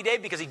 Today's your lucky day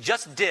because he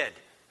just did.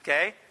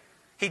 Okay?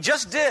 He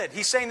just did.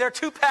 He's saying there are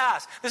two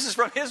paths. This is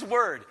from his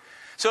word.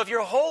 So if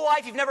your whole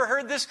life you've never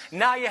heard this,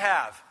 now you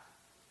have.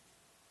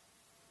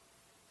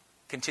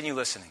 Continue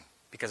listening,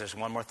 because there's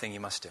one more thing you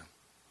must do.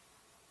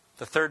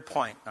 The third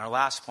point, our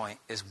last point,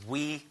 is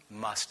we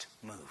must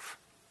move.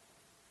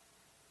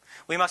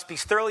 We must be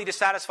thoroughly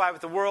dissatisfied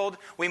with the world.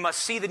 We must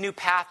see the new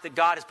path that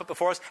God has put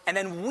before us. And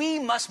then we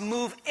must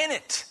move in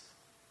it.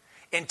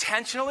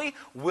 Intentionally,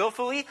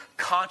 willfully,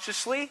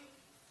 consciously.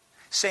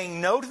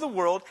 Saying no to the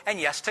world and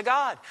yes to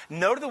God.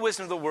 No to the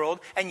wisdom of the world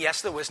and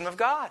yes to the wisdom of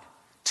God.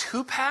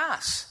 Two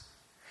paths.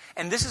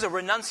 And this is a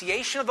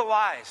renunciation of the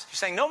lies. You're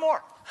saying no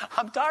more.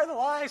 I'm tired of the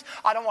lies.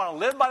 I don't want to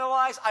live by the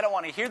lies. I don't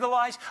want to hear the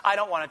lies. I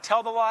don't want to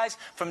tell the lies.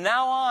 From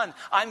now on,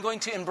 I'm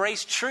going to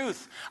embrace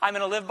truth. I'm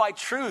going to live by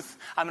truth.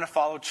 I'm going to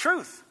follow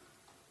truth.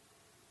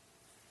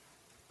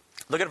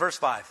 Look at verse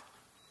 5.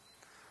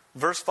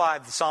 Verse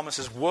 5, the psalmist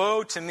says,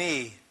 woe to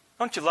me.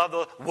 Don't you love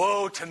the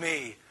woe to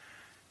me?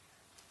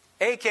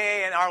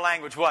 AKA in our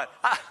language, what?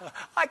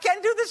 I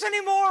can't do this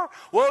anymore.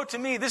 Woe to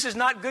me. This is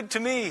not good to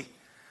me.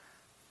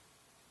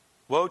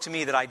 Woe to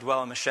me that I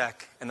dwell in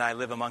Meshech and that I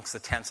live amongst the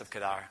tents of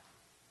Kedar.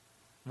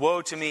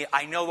 Woe to me,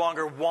 I no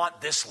longer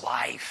want this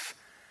life.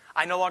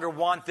 I no longer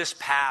want this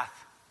path.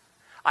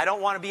 I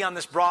don't want to be on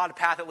this broad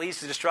path that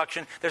leads to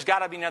destruction. There's got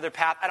to be another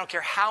path. I don't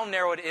care how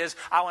narrow it is.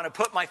 I want to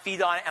put my feet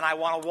on it and I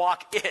want to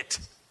walk it.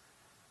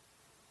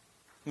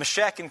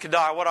 Meshech and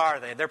Kedar, what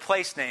are they? They're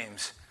place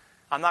names.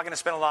 I'm not going to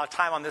spend a lot of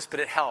time on this, but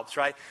it helps,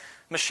 right?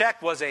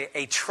 Meshech was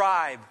a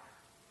tribe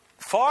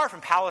far from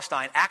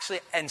Palestine,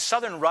 actually in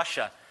southern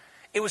Russia.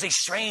 It was a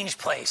strange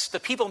place. The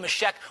people of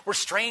Meshech were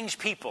strange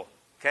people.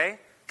 Okay?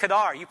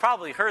 Kedar, you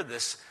probably heard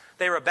this.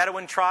 They were a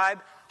Bedouin tribe,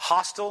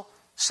 hostile,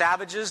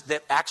 savages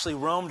that actually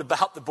roamed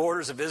about the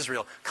borders of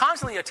Israel,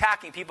 constantly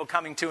attacking people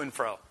coming to and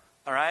fro.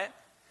 All right?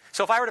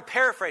 So if I were to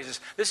paraphrase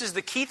this is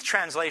the Keith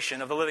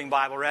translation of the Living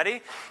Bible.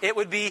 Ready? It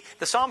would be,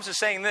 the psalmist is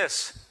saying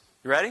this.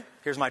 You ready?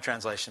 Here's my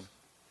translation.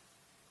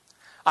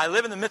 I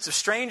live in the midst of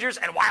strangers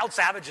and wild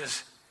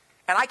savages,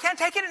 and I can't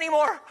take it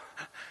anymore,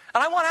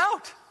 and I want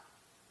out.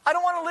 I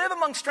don't want to live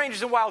among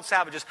strangers and wild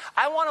savages.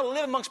 I want to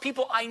live amongst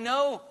people I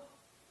know.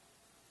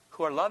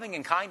 who are loving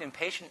and kind and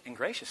patient and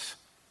gracious.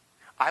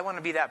 I want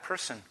to be that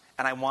person,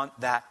 and I want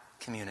that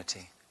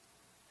community.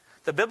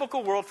 The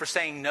biblical word for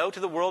saying no to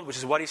the world, which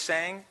is what he's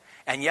saying,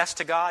 and yes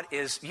to God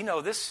is, you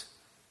know this,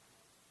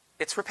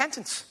 it's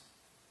repentance.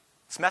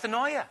 It's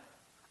metanoia.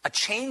 A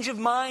change of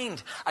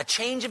mind, a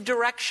change of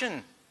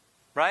direction,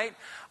 right?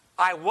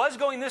 I was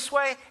going this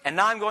way, and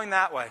now I'm going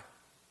that way.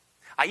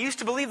 I used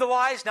to believe the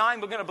lies, now I'm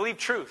going to believe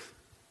truth.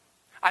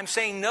 I'm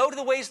saying no to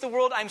the ways of the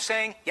world, I'm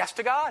saying yes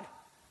to God.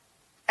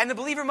 And the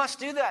believer must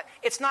do that.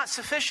 It's not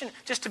sufficient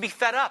just to be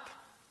fed up.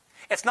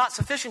 It's not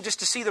sufficient just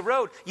to see the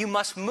road. You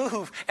must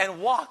move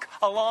and walk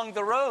along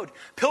the road.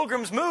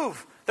 Pilgrims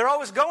move. They're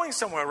always going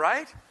somewhere,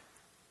 right?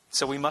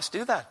 So we must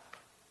do that.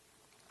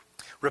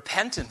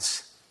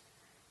 Repentance.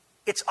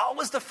 It's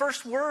always the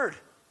first word.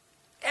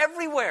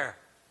 Everywhere.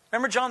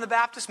 Remember John the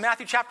Baptist,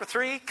 Matthew chapter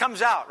 3?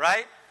 Comes out,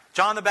 right?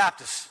 John the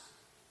Baptist.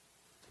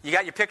 You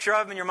got your picture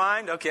of him in your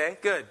mind? Okay,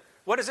 good.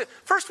 What is it?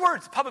 First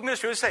words, public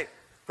ministry, what does it say?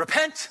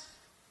 Repent.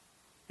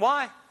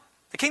 Why?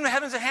 The kingdom of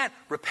heaven is at hand.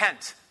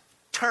 Repent.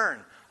 Turn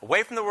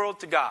away from the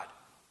world to God.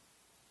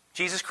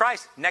 Jesus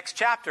Christ, next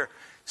chapter,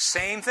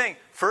 same thing.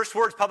 First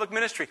words, public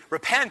ministry.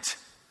 Repent,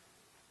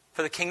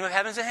 for the kingdom of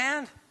heaven is at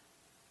hand.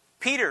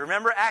 Peter,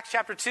 remember Acts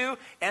chapter 2,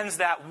 ends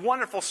that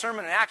wonderful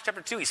sermon in Acts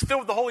chapter 2. He's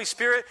filled with the Holy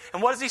Spirit.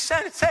 And what does he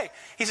say?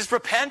 He says,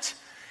 repent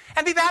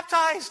and be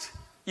baptized.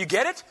 You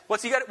get it?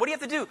 What do you have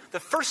to do? The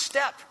first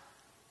step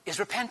is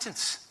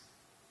repentance.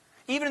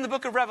 Even in the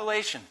book of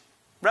Revelation,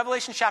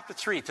 Revelation chapter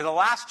 3, to the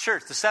last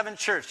church, the seventh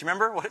church, do you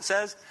remember what it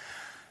says?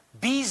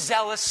 Be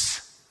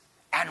zealous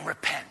and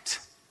repent.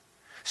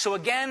 So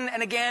again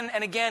and again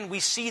and again, we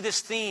see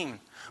this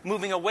theme.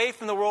 Moving away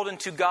from the world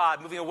into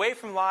God, moving away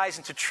from lies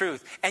into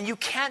truth. And you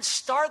can't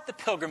start the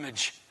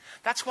pilgrimage.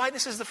 That's why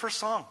this is the first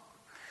song.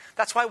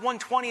 That's why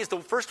 120 is the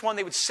first one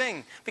they would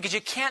sing. Because you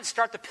can't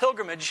start the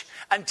pilgrimage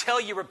until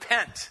you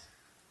repent.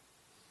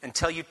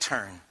 Until you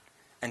turn.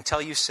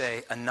 Until you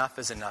say, enough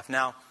is enough.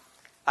 Now,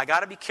 I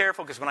got to be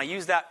careful because when I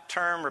use that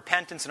term,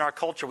 repentance, in our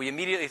culture, we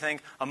immediately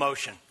think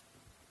emotion.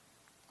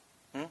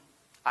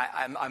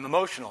 I'm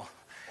emotional.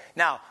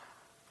 Now,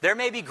 there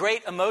may be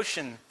great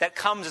emotion that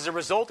comes as a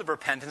result of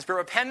repentance, but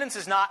repentance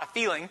is not a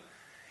feeling.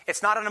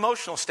 It's not an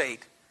emotional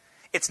state.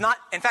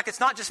 In fact, it's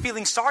not just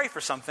feeling sorry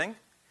for something.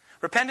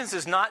 Repentance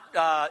is not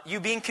you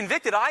being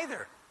convicted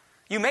either.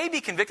 You may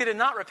be convicted and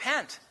not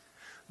repent.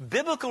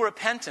 Biblical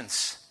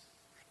repentance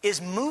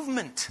is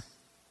movement.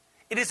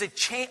 It is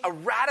a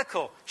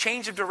radical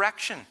change of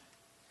direction.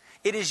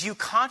 It is you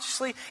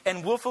consciously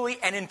and willfully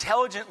and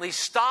intelligently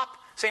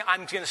saying,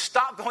 I'm going to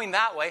stop going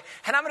that way,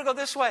 and I'm going to go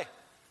this way.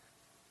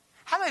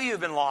 How many of you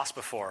have been lost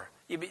before?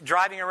 You've been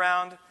driving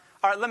around.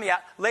 All right, let me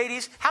ask.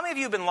 Ladies, how many of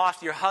you have been lost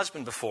with your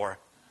husband before?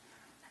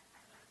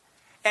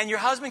 And your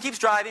husband keeps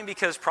driving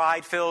because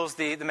pride fills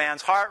the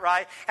man's heart,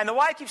 right? And the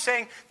wife keeps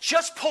saying,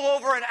 just pull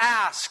over and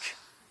ask.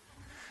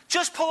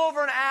 Just pull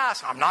over and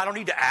ask. I don't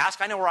need to ask.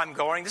 I know where I'm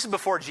going. This is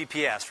before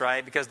GPS,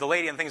 right? Because the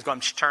lady on the thing is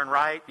going, turn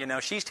right.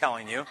 She's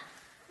telling you.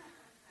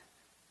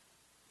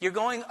 You're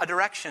going a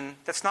direction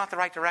that's not the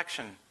right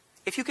direction.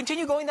 If you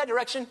continue going that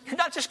direction, you're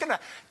not just going to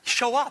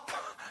show up.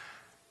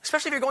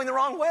 Especially if you're going the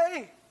wrong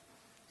way.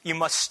 You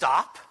must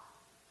stop.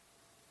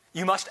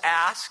 You must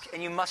ask.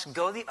 And you must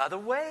go the other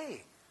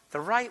way. The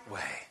right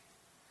way.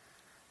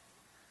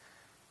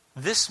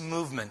 This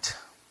movement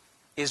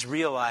is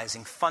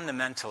realizing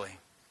fundamentally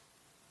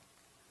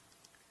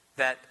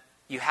that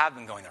you have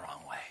been going the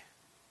wrong way.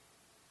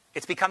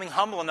 It's becoming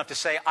humble enough to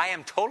say, I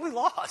am totally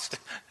lost.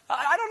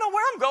 I don't know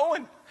where I'm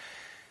going.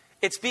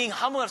 It's being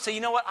humble enough to say,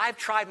 you know what? I've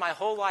tried my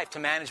whole life to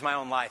manage my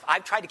own life.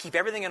 I've tried to keep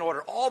everything in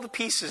order, all the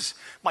pieces,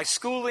 my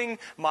schooling,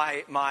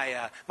 my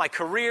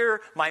career,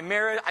 my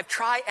marriage. I've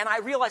tried, and I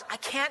realize I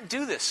can't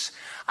do this.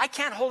 I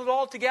can't hold it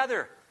all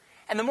together.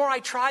 And the more I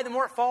try, the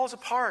more it falls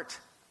apart.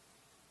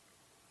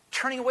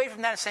 Turning away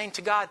from that and saying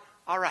to God,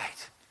 all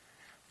right,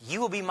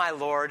 you will be my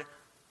Lord.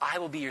 I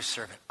will be your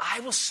servant. I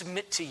will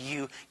submit to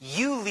you.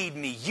 You lead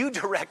me. You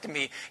direct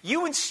me.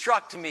 You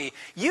instruct me.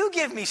 You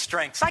give me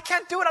strength. I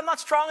can't do it. I'm not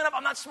strong enough.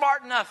 I'm not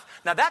smart enough.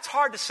 Now that's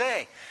hard to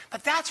say,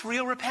 but that's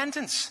real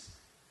repentance.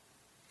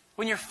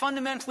 When you're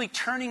fundamentally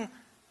turning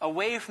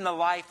away from the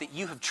life that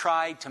you have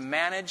tried to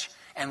manage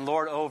and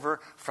lord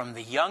over from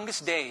the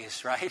youngest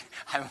days, right?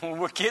 When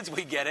we're kids,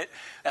 we get it.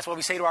 That's what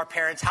we say to our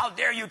parents. How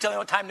dare you tell me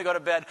what time to go to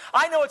bed?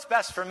 I know it's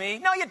best for me.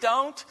 No, you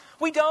don't.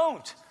 We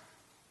don't.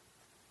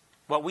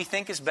 What we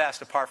think is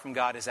best apart from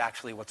God is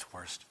actually what's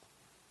worst.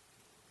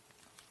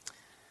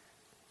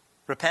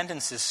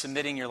 Repentance is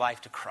submitting your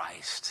life to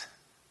Christ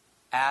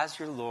as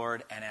your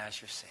Lord and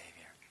as your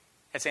Savior.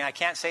 It's saying, I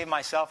can't save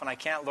myself and I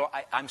can't, Lord.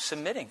 I'm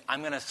submitting.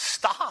 I'm going to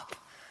stop.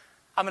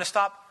 I'm going to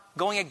stop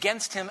going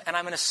against Him and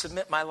I'm going to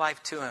submit my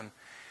life to Him.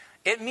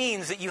 It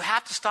means that you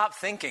have to stop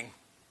thinking,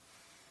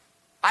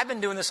 I've been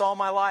doing this all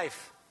my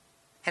life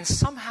and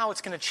somehow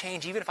it's going to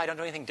change even if I don't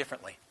do anything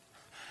differently.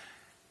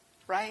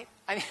 Right?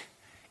 I mean,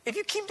 if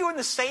you keep doing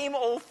the same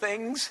old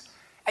things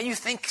and you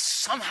think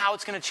somehow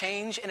it's going to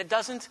change and it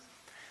doesn't,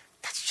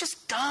 that's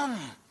just dumb.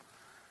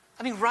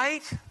 I mean,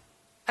 right?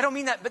 I don't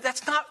mean that, but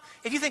that's not,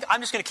 if you think I'm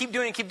just going to keep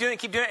doing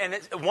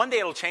it, and one day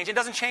it'll change, it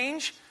doesn't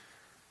change.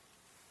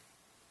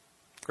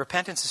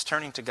 Repentance is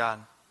turning to God.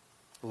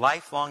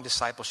 Lifelong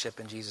discipleship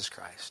in Jesus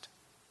Christ.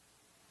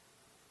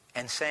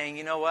 And saying,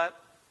 you know what?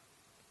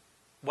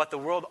 What the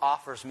world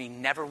offers me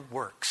never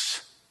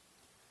works.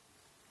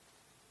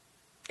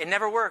 It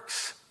never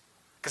works.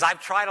 Because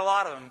I've tried a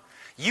lot of them.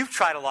 You've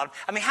tried a lot of them.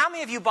 I mean, how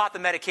many of you bought the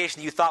medication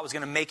that you thought was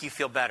going to make you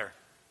feel better?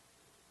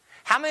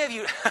 How many of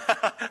you...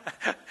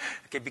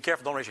 Okay, be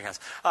careful, don't raise your hands.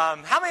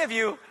 How many of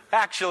you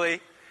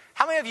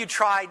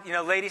tried,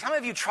 ladies, how many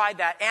of you tried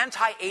that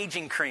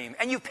anti-aging cream?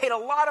 And you paid a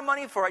lot of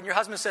money for it, and your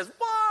husband says,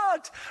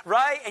 what?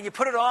 Right? And you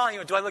put it on,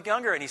 do I look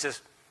younger? And he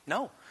says,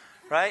 no.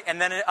 Right?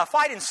 And then a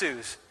fight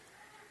ensues.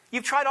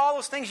 You've tried all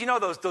those things,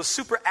 those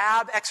super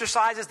ab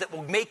exercises that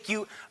will make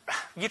you...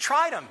 You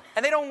tried them,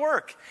 and they don't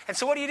work. And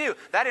so what do?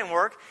 That didn't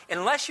work.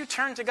 Unless you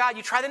turn to God,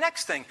 you try the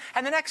next thing,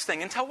 and the next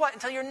thing, until what?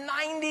 Until you're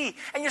 90,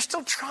 and you're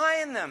still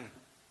trying them.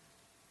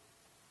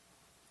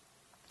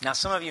 Now,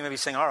 some of you may be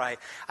saying, all right,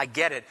 I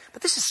get it,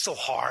 but this is so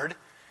hard.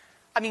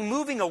 I mean,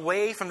 moving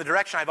away from the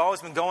direction I've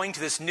always been going to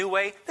this new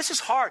way, this is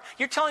hard.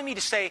 You're telling me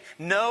to say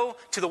no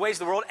to the ways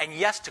of the world and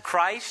yes to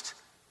Christ?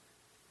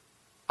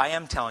 I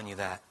am telling you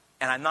that.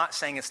 And I'm not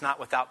saying it's not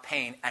without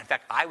pain. In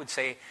fact, I would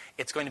say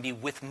it's going to be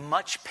with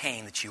much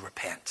pain that you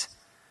repent.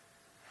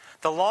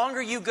 The longer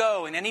you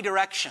go in any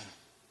direction,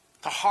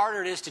 the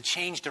harder it is to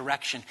change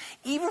direction,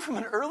 even from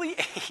an early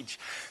age.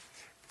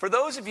 For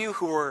those of you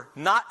who were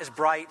not as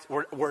bright,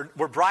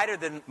 were brighter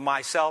than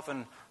myself,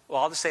 and,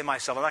 well, I'll just say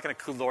myself, I'm not going to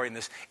include Lori in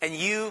this, and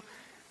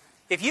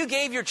if you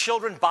gave your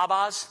children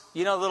babas,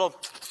 little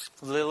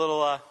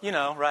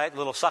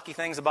sucky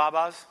things, the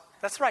babas,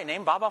 that's the right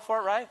name, baba for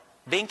it, right?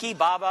 Binky,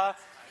 baba.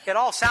 It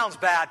all sounds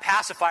bad.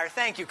 Pacifier.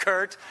 Thank you,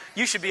 Kurt.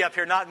 You should be up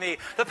here, not me.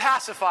 The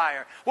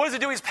pacifier. What does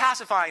it do? He's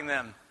pacifying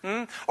them.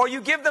 Or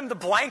you give them the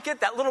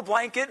blanket, that little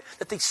blanket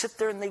that they sit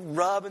there and they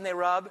rub and they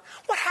rub.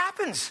 What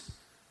happens?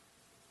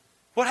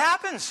 What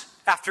happens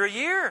after a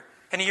year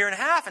and a year and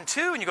a half and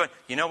two? And you're going,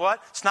 you know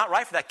what? It's not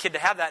right for that kid to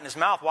have that in his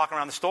mouth walking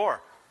around the store.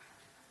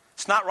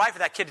 It's not right for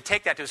that kid to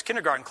take that to his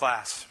kindergarten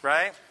class,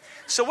 right?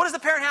 So what does the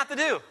parent have to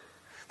do?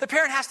 The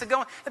parent has to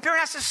go, the parent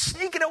has to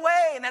sneak it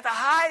away and have to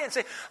hide it and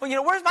say,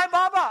 well, where's my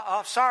baba?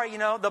 Oh, sorry,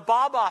 the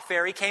baba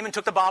fairy came and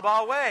took the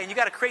baba away. And you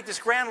got to create this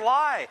grand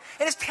lie.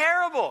 And it's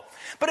terrible.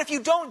 But if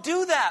you don't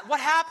do that, what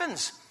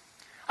happens?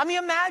 I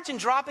mean, imagine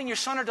dropping your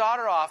son or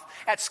daughter off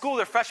at school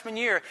their freshman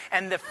year,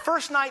 and the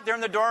first night they're in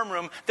the dorm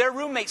room, their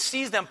roommate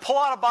sees them pull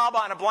out a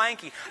baba and a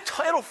blankie.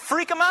 It'll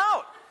freak them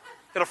out.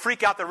 It'll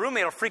freak out the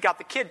roommate. It'll freak out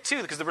the kid,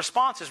 too, because the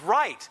response is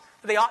right.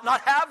 They ought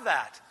not have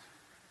that.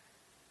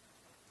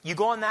 You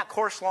go on that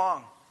course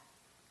long.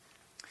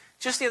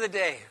 Just the other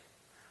day,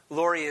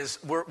 Lori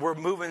we're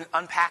moving,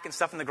 unpacking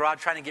stuff in the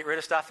garage, trying to get rid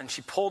of stuff, and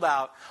she pulled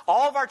out,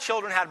 all of our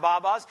children had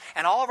babas,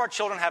 and all of our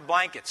children had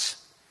blankets.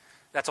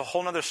 That's a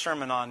whole other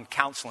sermon on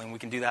counseling. We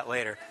can do that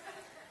later.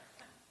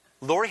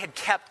 Lori had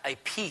kept a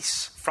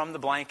piece from the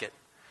blanket.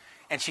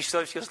 And she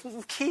goes,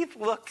 Keith,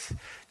 look,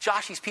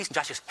 Joshy's piece. And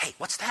Josh goes, hey,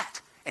 what's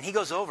that? And he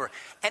goes over.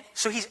 And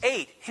so he's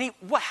 8. And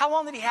how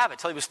long did he have it?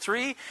 Till he was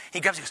 3? He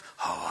grabs it and goes,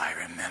 oh, I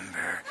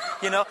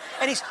remember.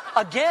 And he's,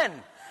 again.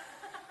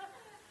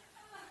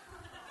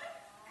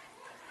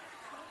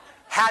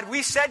 Had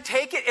we said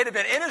take it, it'd have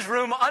been in his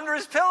room under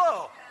his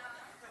pillow.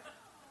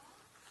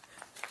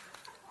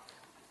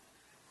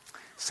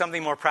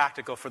 Something more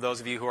practical for those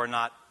of you who are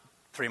not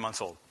 3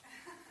 months old.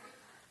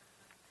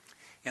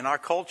 In our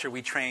culture,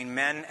 we train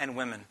men and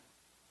women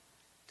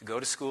to go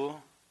to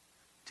school,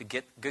 to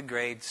get good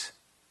grades,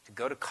 to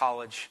go to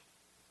college,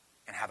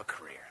 and have a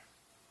career.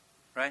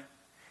 Right?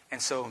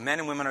 And so men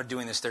and women are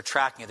doing this. They're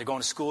tracking it. They're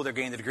going to school, they're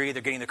getting the degree,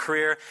 they're getting the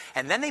career,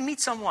 and then they meet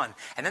someone,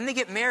 and then they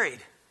get married.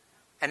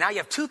 And now you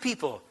have 2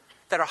 people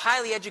that are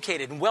highly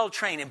educated and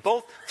well-trained and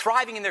both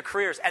thriving in their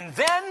careers. And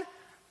then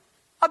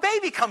a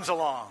baby comes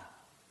along.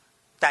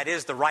 That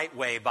is the right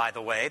way, by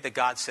the way, that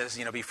God says,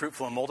 be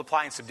fruitful and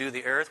multiply and subdue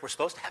the earth. We're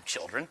supposed to have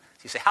children.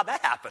 So you say, how'd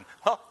that happen?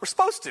 Well, we're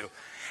supposed to.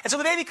 And so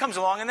the baby comes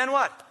along, and then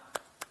what?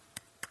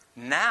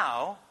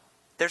 Now,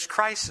 there's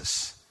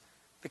crisis.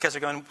 Because they're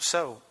going,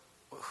 so,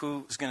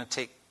 who's going to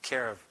take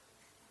care of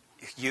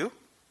you?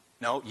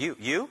 No, you.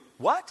 You?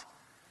 What?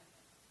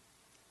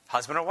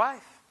 Husband or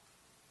wife?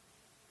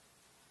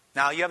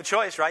 Now, you have a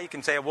choice, right? You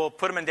can say, we'll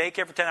put them in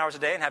daycare for 10 hours a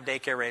day and have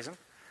daycare raise them.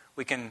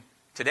 We can...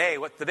 Today,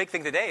 what the big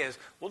thing today is,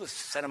 we'll just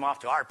send them off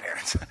to our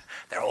parents.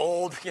 They're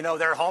old,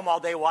 they're home all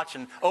day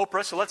watching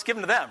Oprah, so let's give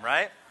them to them,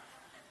 right?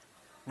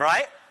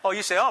 Right? Oh,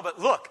 you say, but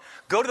look,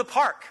 go to the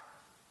park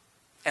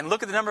and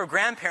look at the number of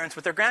grandparents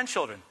with their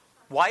grandchildren.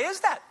 Why is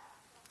that?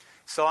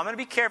 So I'm going to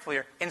be careful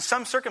here. In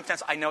some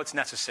circumstances, I know it's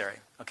necessary,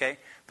 okay?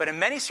 But in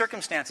many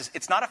circumstances,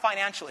 it's not a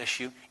financial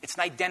issue, it's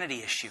an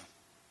identity issue.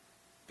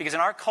 Because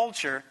in our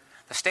culture,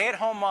 the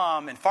stay-at-home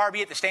mom, and far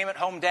be it the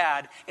stay-at-home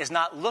dad, is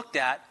not looked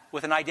at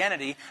with an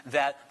identity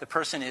that the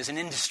person is an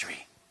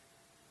industry.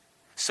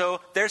 So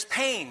there's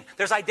pain,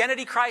 there's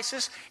identity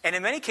crisis, and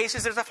in many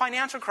cases there's a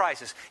financial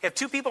crisis. If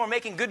 2 people are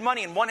making good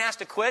money and one has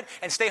to quit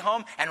and stay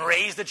home and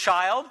raise the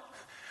child,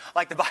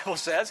 like the Bible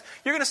says,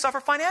 you're going to suffer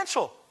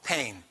financial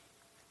pain.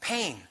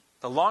 Pain.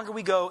 The longer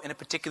we go in a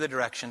particular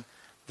direction,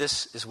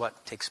 this is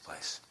what takes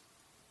place.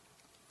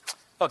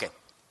 Okay.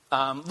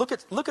 Look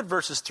at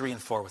verses 3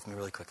 and 4 with me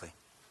really quickly.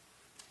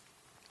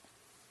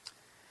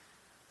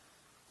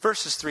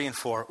 Verses 3 and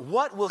 4.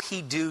 What will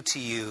he do to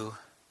you?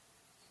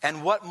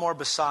 And what more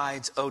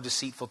besides, O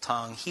deceitful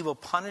tongue? He will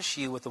punish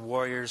you with the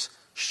warrior's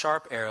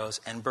sharp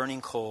arrows and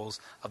burning coals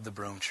of the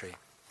broom tree.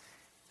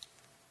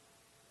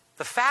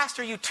 The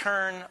faster you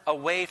turn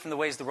away from the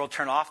ways of the world,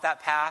 turn off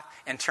that path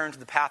and turn to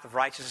the path of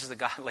righteousness that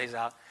God lays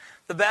out,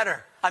 the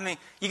better. I mean,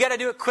 you got to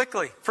do it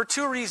quickly for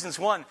two reasons.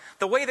 One,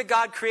 the way that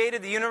God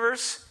created the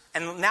universe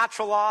and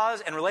natural laws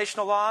and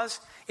relational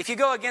laws, if you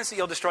go against it,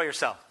 you'll destroy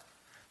yourself.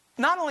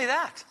 Not only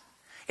that,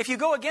 if you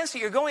go against it,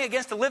 you're going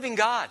against the living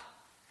God.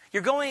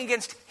 You're going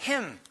against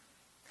Him.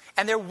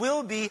 And there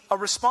will be a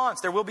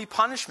response. There will be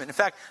punishment. In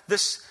fact,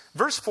 this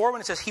verse 4, when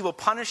it says, He will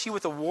punish you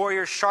with a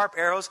warrior's sharp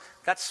arrows,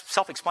 that's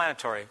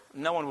self-explanatory.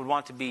 No one would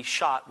want to be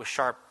shot with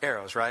sharp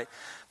arrows, right?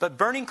 But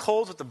burning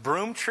coals with the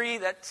broom tree,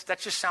 that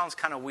just sounds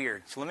kind of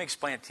weird. So let me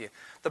explain it to you.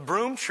 The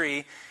broom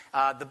tree,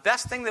 the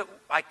best thing that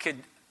I could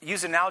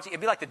use an analogy,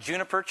 it'd be like the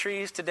juniper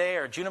trees today,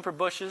 or juniper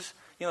bushes.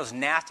 You know those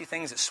nasty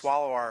things that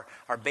swallow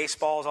our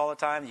baseballs all the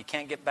time that you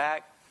can't get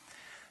back?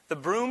 The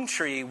broom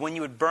tree, when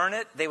you would burn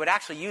it, they would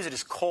actually use it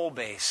as coal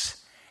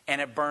base. And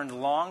it burned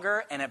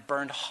longer and it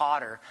burned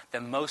hotter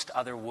than most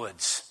other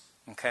woods.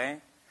 Okay?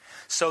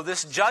 So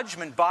this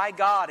judgment by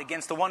God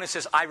against the one who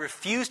says, I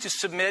refuse to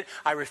submit,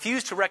 I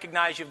refuse to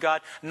recognize you,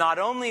 God, not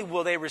only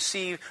will they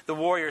receive the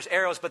warrior's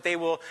arrows, but they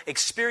will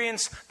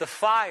experience the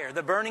fire,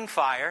 the burning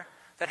fire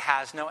that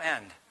has no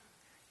end.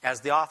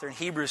 As the author in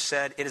Hebrews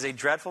said, it is a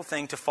dreadful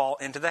thing to fall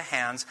into the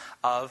hands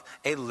of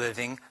a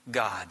living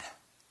God.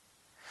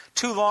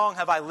 Too long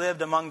have I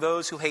lived among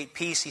those who hate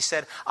peace. He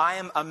said, I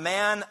am a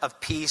man of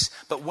peace,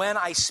 but when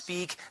I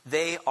speak,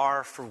 they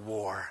are for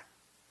war.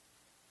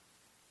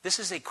 This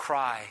is a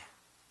cry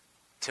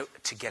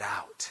to get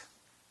out.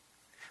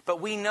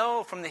 But we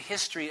know from the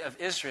history of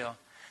Israel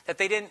that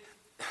they didn't,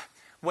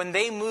 when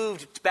they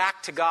moved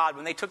back to God,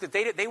 when they took it,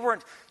 they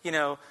weren't,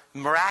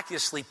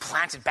 miraculously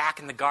planted back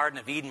in the Garden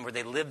of Eden where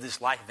they lived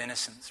this life of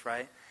innocence,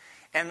 right?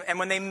 And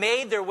when they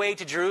made their way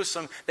to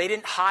Jerusalem, they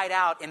didn't hide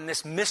out in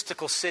this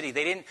mystical city.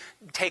 They didn't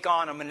take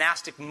on a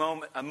monastic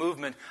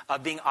movement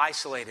of being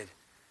isolated.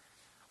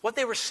 What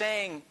they were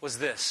saying was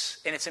this,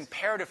 and it's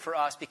imperative for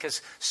us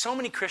because so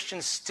many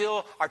Christians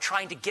still are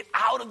trying to get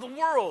out of the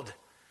world.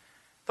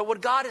 But what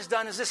God has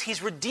done is this.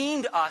 He's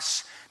redeemed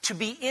us to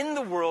be in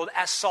the world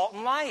as salt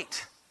and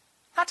light,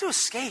 not to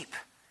escape.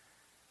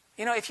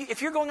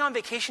 If you're going on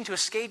vacation to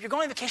escape, you're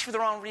going on vacation for the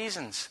wrong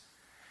reasons.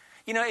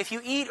 If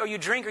you eat or you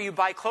drink or you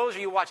buy clothes or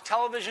you watch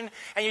television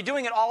and you're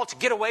doing it all to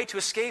get away, to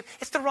escape,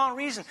 it's the wrong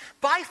reason.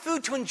 Buy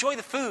food to enjoy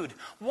the food.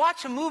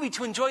 Watch a movie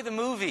to enjoy the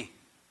movie.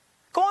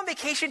 Go on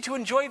vacation to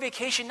enjoy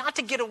vacation, not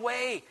to get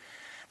away.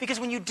 Because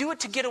when you do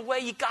it to get away,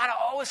 you got to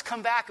always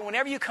come back. And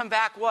whenever you come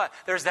back, what?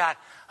 There's that,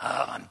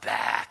 I'm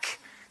back.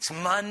 It's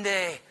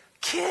Monday.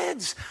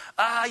 Kids.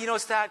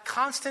 It's that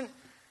constant,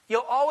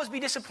 you'll always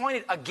be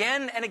disappointed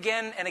again and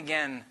again and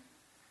again.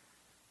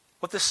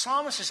 What the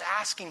psalmist is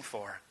asking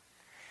for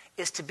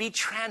is to be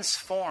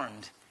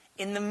transformed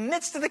in the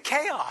midst of the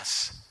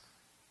chaos.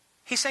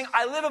 He's saying,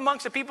 I live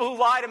amongst the people who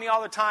lie to me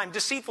all the time,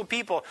 deceitful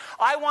people.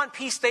 I want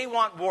peace, they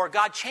want war.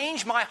 God,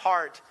 change my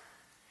heart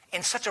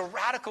in such a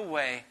radical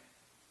way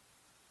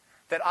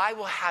that I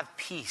will have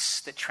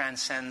peace that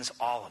transcends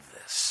all of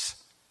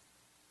this.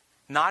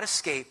 Not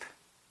escape,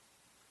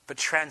 but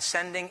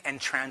transcending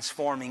and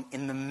transforming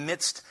in the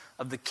midst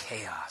of the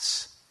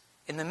chaos,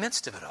 in the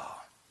midst of it all.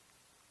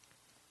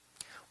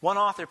 One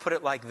author put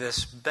it like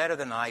this, better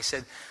than I,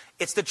 said,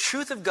 it's the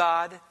truth of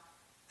God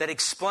that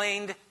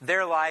explained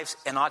their lives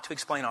and ought to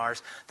explain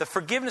ours. The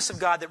forgiveness of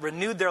God that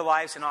renewed their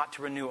lives and ought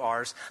to renew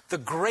ours. The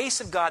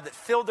grace of God that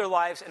filled their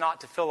lives and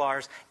ought to fill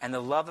ours. And the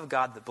love of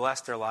God that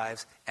blessed their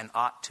lives and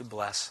ought to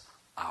bless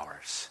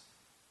ours.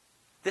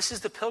 This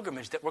is the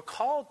pilgrimage that we're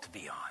called to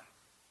be on.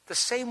 The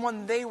same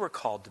one they were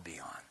called to be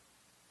on.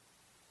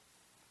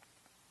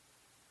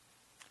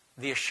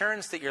 The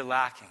assurance that you're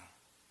lacking.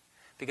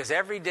 Because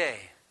every day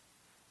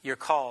you're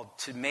called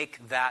to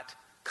make that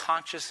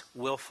conscious,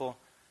 willful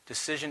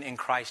decision in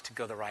Christ to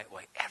go the right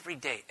way. Every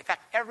day. In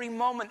fact, every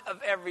moment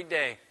of every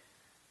day.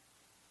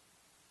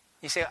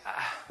 You say,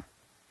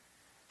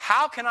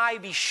 how can I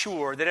be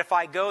sure that if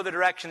I go the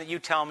direction that you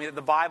tell me, that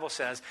the Bible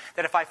says,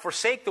 that if I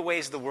forsake the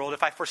ways of the world,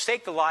 if I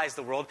forsake the lies of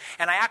the world,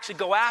 and I actually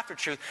go after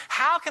truth,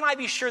 how can I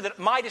be sure that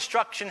my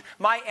destruction,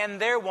 my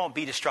end there won't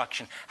be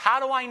destruction? How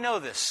do I know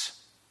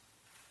this?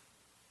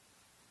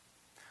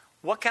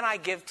 What can I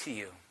give to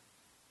you?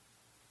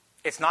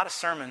 It's not a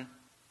sermon,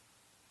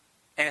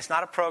 and it's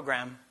not a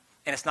program,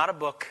 and it's not a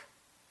book,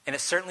 and it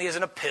certainly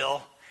isn't a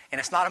pill, and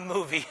it's not a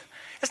movie.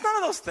 It's none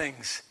of those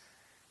things.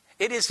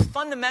 It is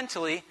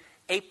fundamentally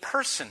a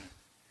person.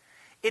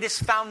 It is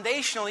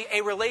foundationally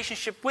a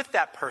relationship with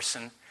that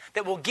person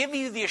that will give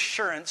you the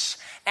assurance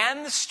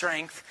and the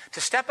strength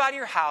to step out of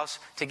your house,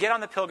 to get on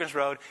the Pilgrim's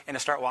Road, and to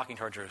start walking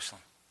toward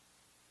Jerusalem.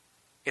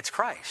 It's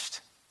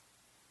Christ.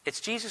 It's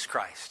Jesus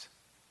Christ.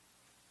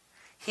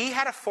 He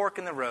had a fork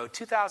in the road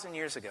 2,000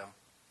 years ago.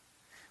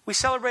 We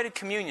celebrated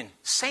communion.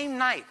 Same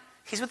night.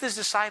 He's with his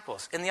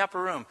disciples in the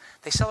upper room.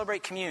 They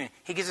celebrate communion.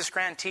 He gives this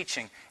grand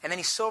teaching. And then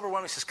he's so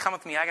overwhelmed. He says, come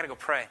with me. I got to go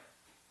pray.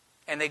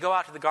 And they go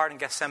out to the Garden of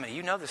Gethsemane.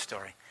 You know this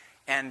story.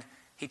 And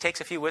he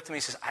takes a few with him.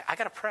 He says, I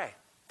got to pray.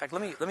 In fact,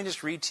 let me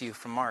just read to you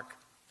from Mark.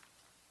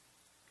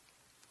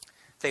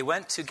 They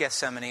went to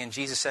Gethsemane, and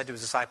Jesus said to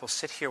his disciples,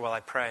 sit here while I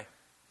pray.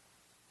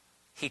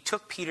 He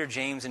took Peter,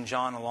 James, and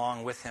John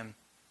along with him,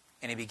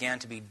 and he began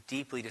to be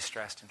deeply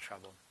distressed and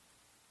troubled.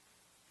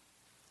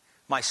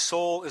 My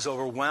soul is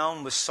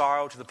overwhelmed with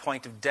sorrow to the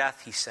point of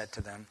death, he said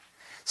to them.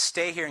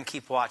 Stay here and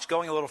keep watch.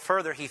 Going a little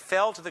further, he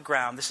fell to the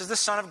ground. This is the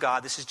Son of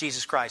God. This is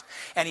Jesus Christ.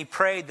 And he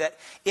prayed that,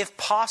 if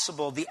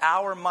possible, the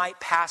hour might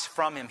pass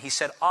from him. He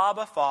said,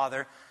 Abba,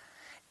 Father,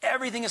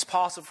 everything is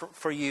possible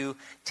for you.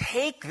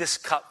 Take this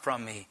cup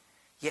from me,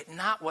 yet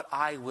not what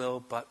I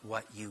will, but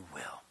what you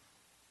will.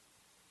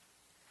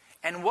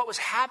 And what was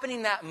happening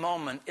in that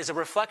moment is a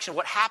reflection of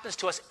what happens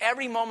to us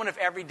every moment of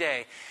every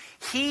day.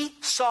 He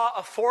saw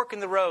a fork in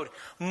the road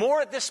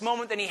more at this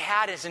moment than he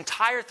had his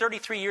entire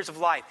 33 years of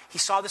life. He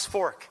saw this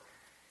fork.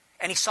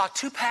 And he saw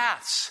two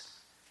paths.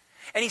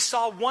 And he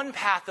saw one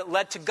path that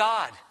led to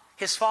God,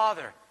 his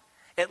Father.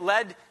 It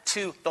led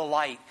to the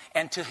light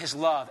and to his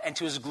love and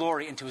to his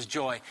glory and to his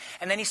joy.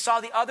 And then he saw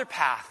the other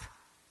path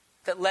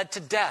that led to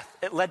death.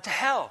 It led to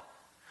hell,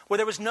 where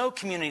there was no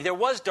community. There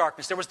was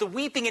darkness. There was the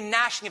weeping and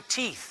gnashing of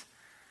teeth.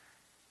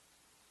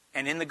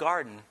 And in the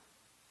garden,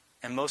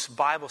 and most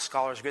Bible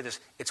scholars agree with this,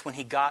 it's when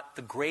he got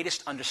the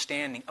greatest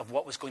understanding of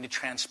what was going to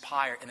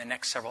transpire in the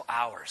next several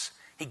hours.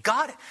 He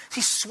got it.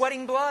 He's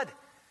sweating blood.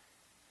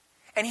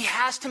 And he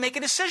has to make a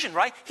decision,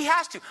 right? He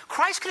has to.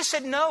 Christ could have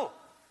said no.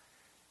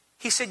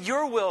 He said,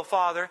 your will,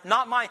 Father,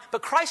 not mine.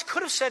 But Christ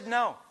could have said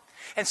no.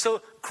 And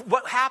so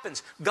what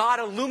happens?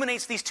 God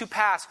illuminates these two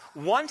paths.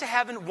 One to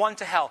heaven, one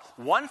to hell.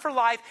 One for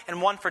life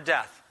and one for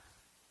death.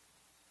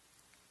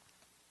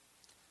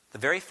 The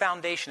very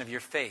foundation of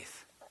your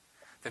faith,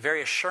 the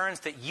very assurance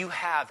that you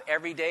have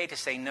every day to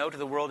say no to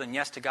the world and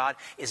yes to God,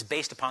 is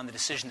based upon the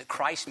decision that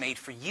Christ made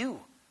for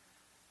you.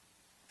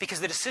 Because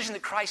the decision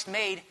that Christ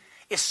made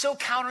is so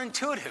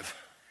counterintuitive.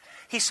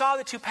 He saw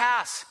the two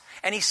paths,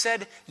 and he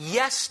said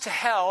yes to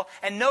hell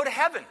and no to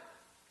heaven.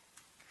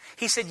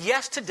 He said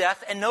yes to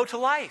death and no to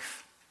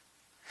life.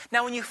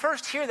 Now, when you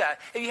first hear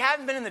that, if you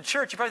haven't been in the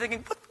church, you're probably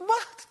thinking,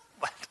 what?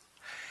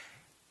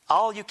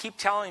 All you keep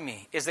telling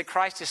me is that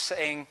Christ is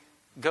saying,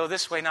 go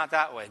this way, not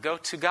that way. Go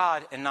to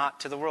God and not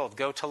to the world.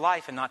 Go to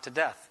life and not to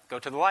death. Go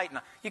to the light.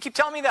 You keep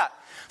telling me that.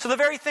 So the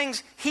very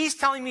things he's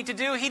telling me to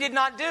do, he did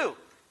not do.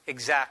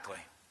 Exactly.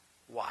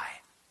 Why?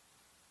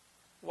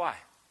 Why?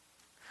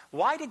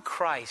 Why did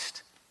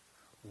Christ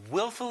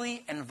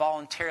willfully and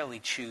voluntarily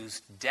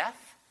choose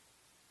death,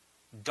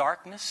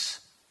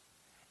 darkness,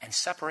 and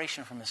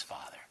separation from his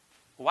Father?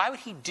 Why would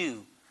he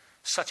do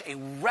such a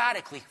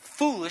radically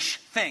foolish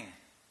thing?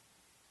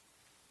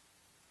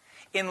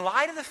 In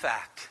light of the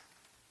fact,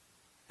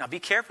 now be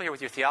careful here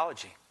with your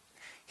theology,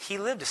 he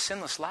lived a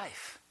sinless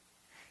life.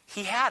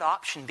 He had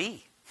option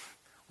B.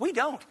 We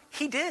don't.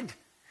 He did.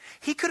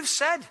 He could have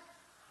said,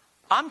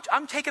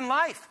 I'm taking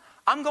life.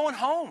 I'm going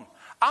home.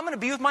 I'm going to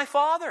be with my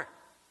Father.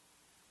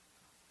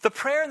 The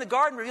prayer in the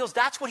garden reveals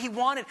that's what he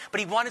wanted, but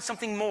he wanted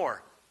something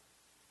more.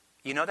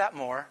 You know that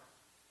more?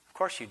 Of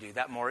course you do.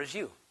 That more is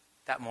you.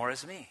 That more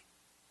is me.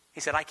 He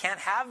said, I can't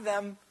have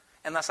them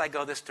unless I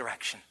go this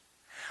direction.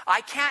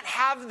 I can't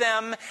have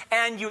them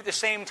and you at the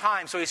same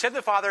time. So he said to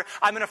the Father,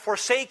 I'm going to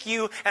forsake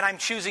you and I'm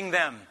choosing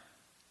them.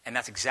 And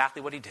that's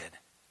exactly what he did.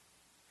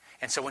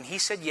 And so when he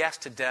said yes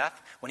to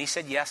death, when he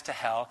said yes to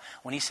hell,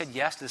 when he said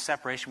yes to the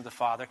separation with the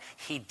Father,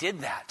 he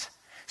did that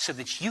so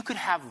that you could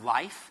have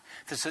life,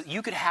 so that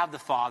you could have the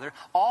Father,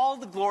 all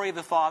the glory of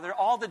the Father,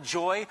 all the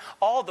joy,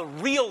 all the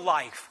real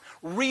life,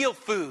 real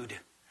food,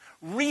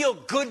 real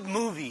good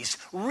movies,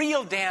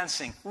 real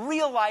dancing,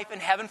 real life in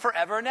heaven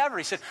forever and ever.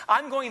 He said,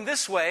 I'm going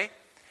this way,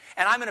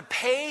 and I'm going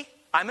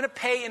to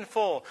pay in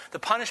full the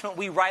punishment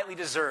we rightly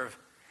deserve.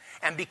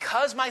 And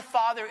because my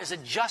Father is a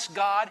just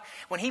God,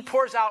 when he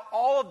pours out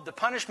all of the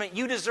punishment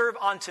you deserve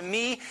onto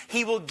me,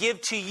 he will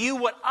give to you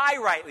what I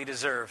rightly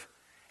deserve.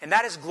 And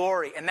that is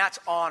glory, and that's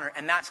honor,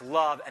 and that's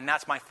love, and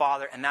that's my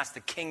Father, and that's the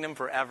kingdom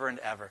forever and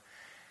ever.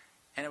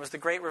 And it was the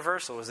great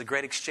reversal, it was the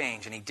great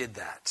exchange, and he did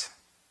that.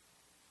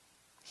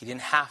 He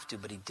didn't have to,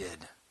 but he did.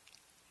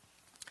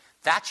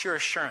 That's your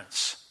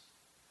assurance.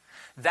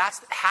 That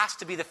has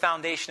to be the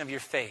foundation of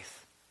your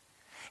faith.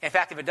 In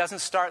fact, if it doesn't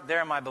start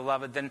there, my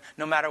beloved, then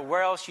no matter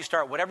where else you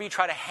start, whatever you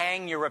try to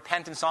hang your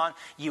repentance on,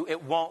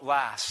 it won't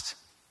last.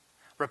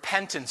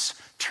 Repentance,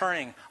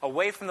 turning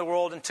away from the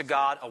world and to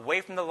God,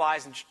 away from the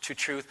lies and to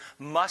truth,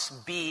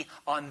 must be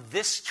on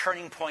this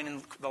turning point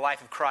in the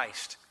life of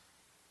Christ.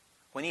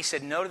 When he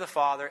said no to the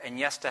Father and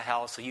yes to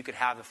hell, so you could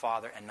have the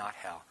Father and not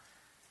hell.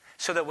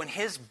 So that when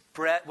his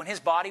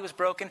body was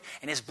broken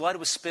and his blood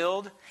was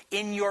spilled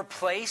in your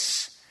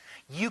place,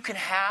 you can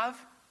have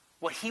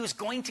what he was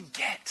going to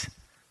get.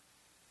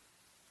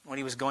 what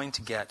he was going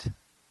to get,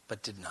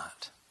 but did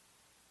not.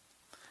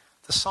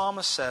 The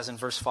psalmist says in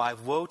verse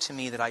 5, "Woe to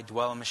me that I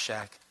dwell in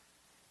Meshech,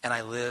 and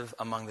I live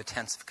among the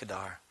tents of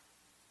Kedar."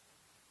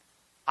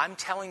 I'm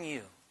telling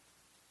you,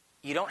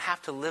 you don't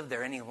have to live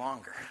there any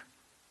longer.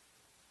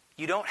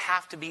 You don't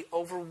have to be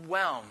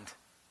overwhelmed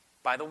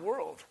by the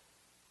world.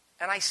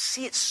 And I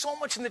see it so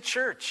much in the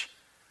church.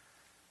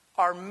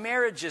 Our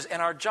marriages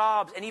and our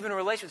jobs and even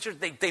relationships,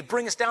 they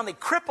bring us down, they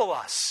cripple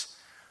us.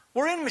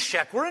 We're in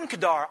Meshech, we're in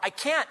Kedar. I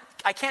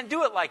can't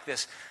do it like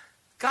this.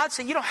 God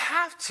said, you don't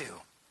have to.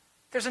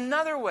 There's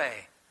another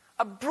way,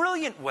 a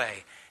brilliant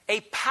way, a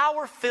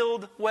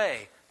power-filled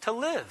way to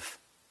live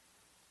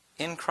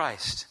in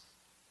Christ.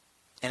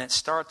 And it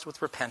starts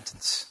with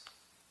repentance.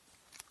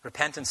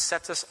 Repentance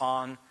sets us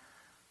on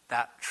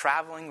that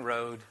traveling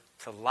road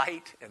to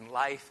light and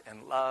life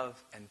and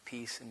love and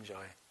peace and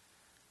joy.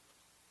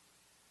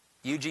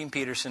 Eugene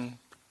Peterson,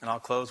 and I'll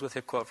close with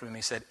a quote from him,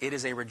 he said, "It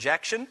is a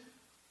rejection,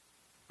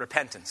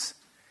 repentance.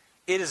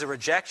 It is a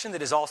rejection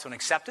that is also an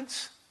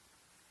acceptance.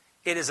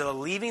 It is a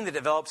leaving that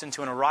develops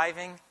into an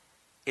arriving.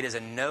 It is a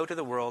no to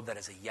the world that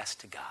is a yes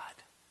to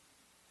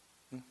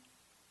God."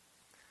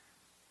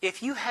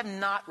 If you have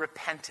not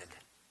repented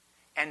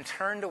and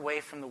turned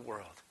away from the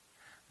world,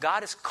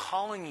 God is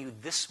calling you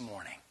this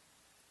morning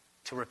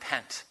to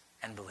repent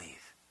and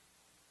believe.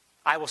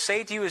 I will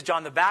say to you as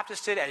John the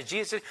Baptist did, as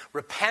Jesus did,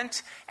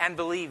 repent and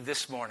believe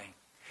this morning.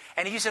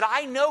 And if you said,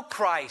 I know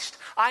Christ,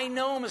 I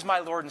know Him as my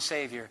Lord and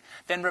Savior,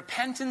 then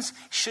repentance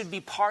should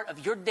be part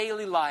of your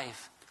daily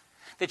life.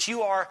 That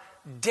you are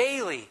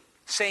daily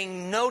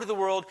saying no to the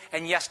world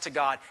and yes to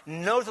God,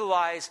 no to the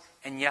lies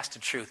and yes to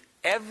truth.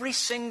 Every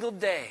single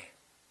day.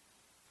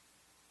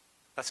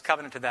 Let's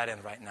covenant to that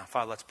end right now.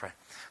 Father, let's pray.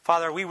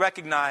 Father, we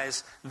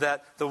recognize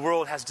that the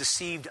world has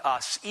deceived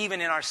us,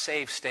 even in our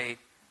saved state.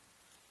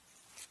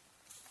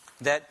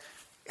 That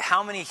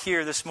how many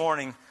here this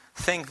morning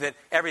think that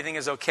everything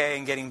is okay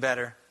and getting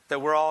better, that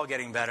we're all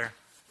getting better?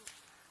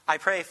 I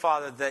pray,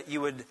 Father, that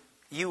you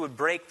would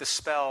break the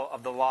spell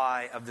of the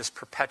lie of this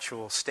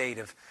perpetual state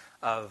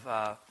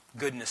of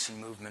goodness and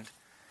movement.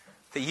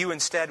 That you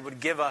instead would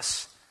give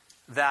us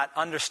that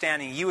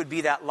understanding. You would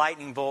be that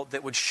lightning bolt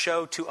that would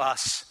show to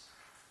us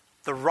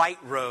the right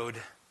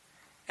road.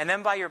 And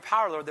then by your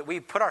power, Lord, that we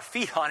put our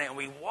feet on it and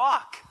we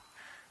walk.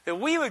 That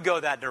we would go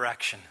that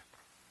direction.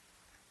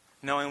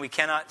 Knowing we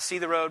cannot see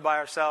the road by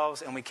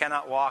ourselves and we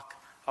cannot walk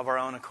of our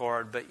own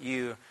accord, but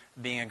you,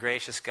 being a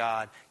gracious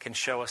God, can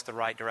show us the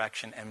right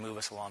direction and move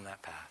us along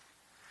that path.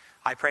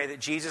 I pray that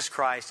Jesus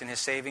Christ and His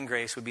saving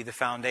grace would be the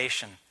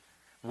foundation,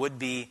 would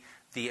be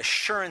the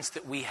assurance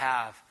that we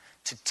have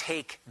to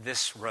take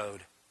this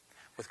road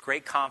with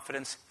great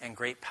confidence and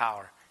great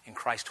power. In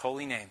Christ's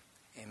holy name,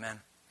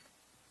 amen.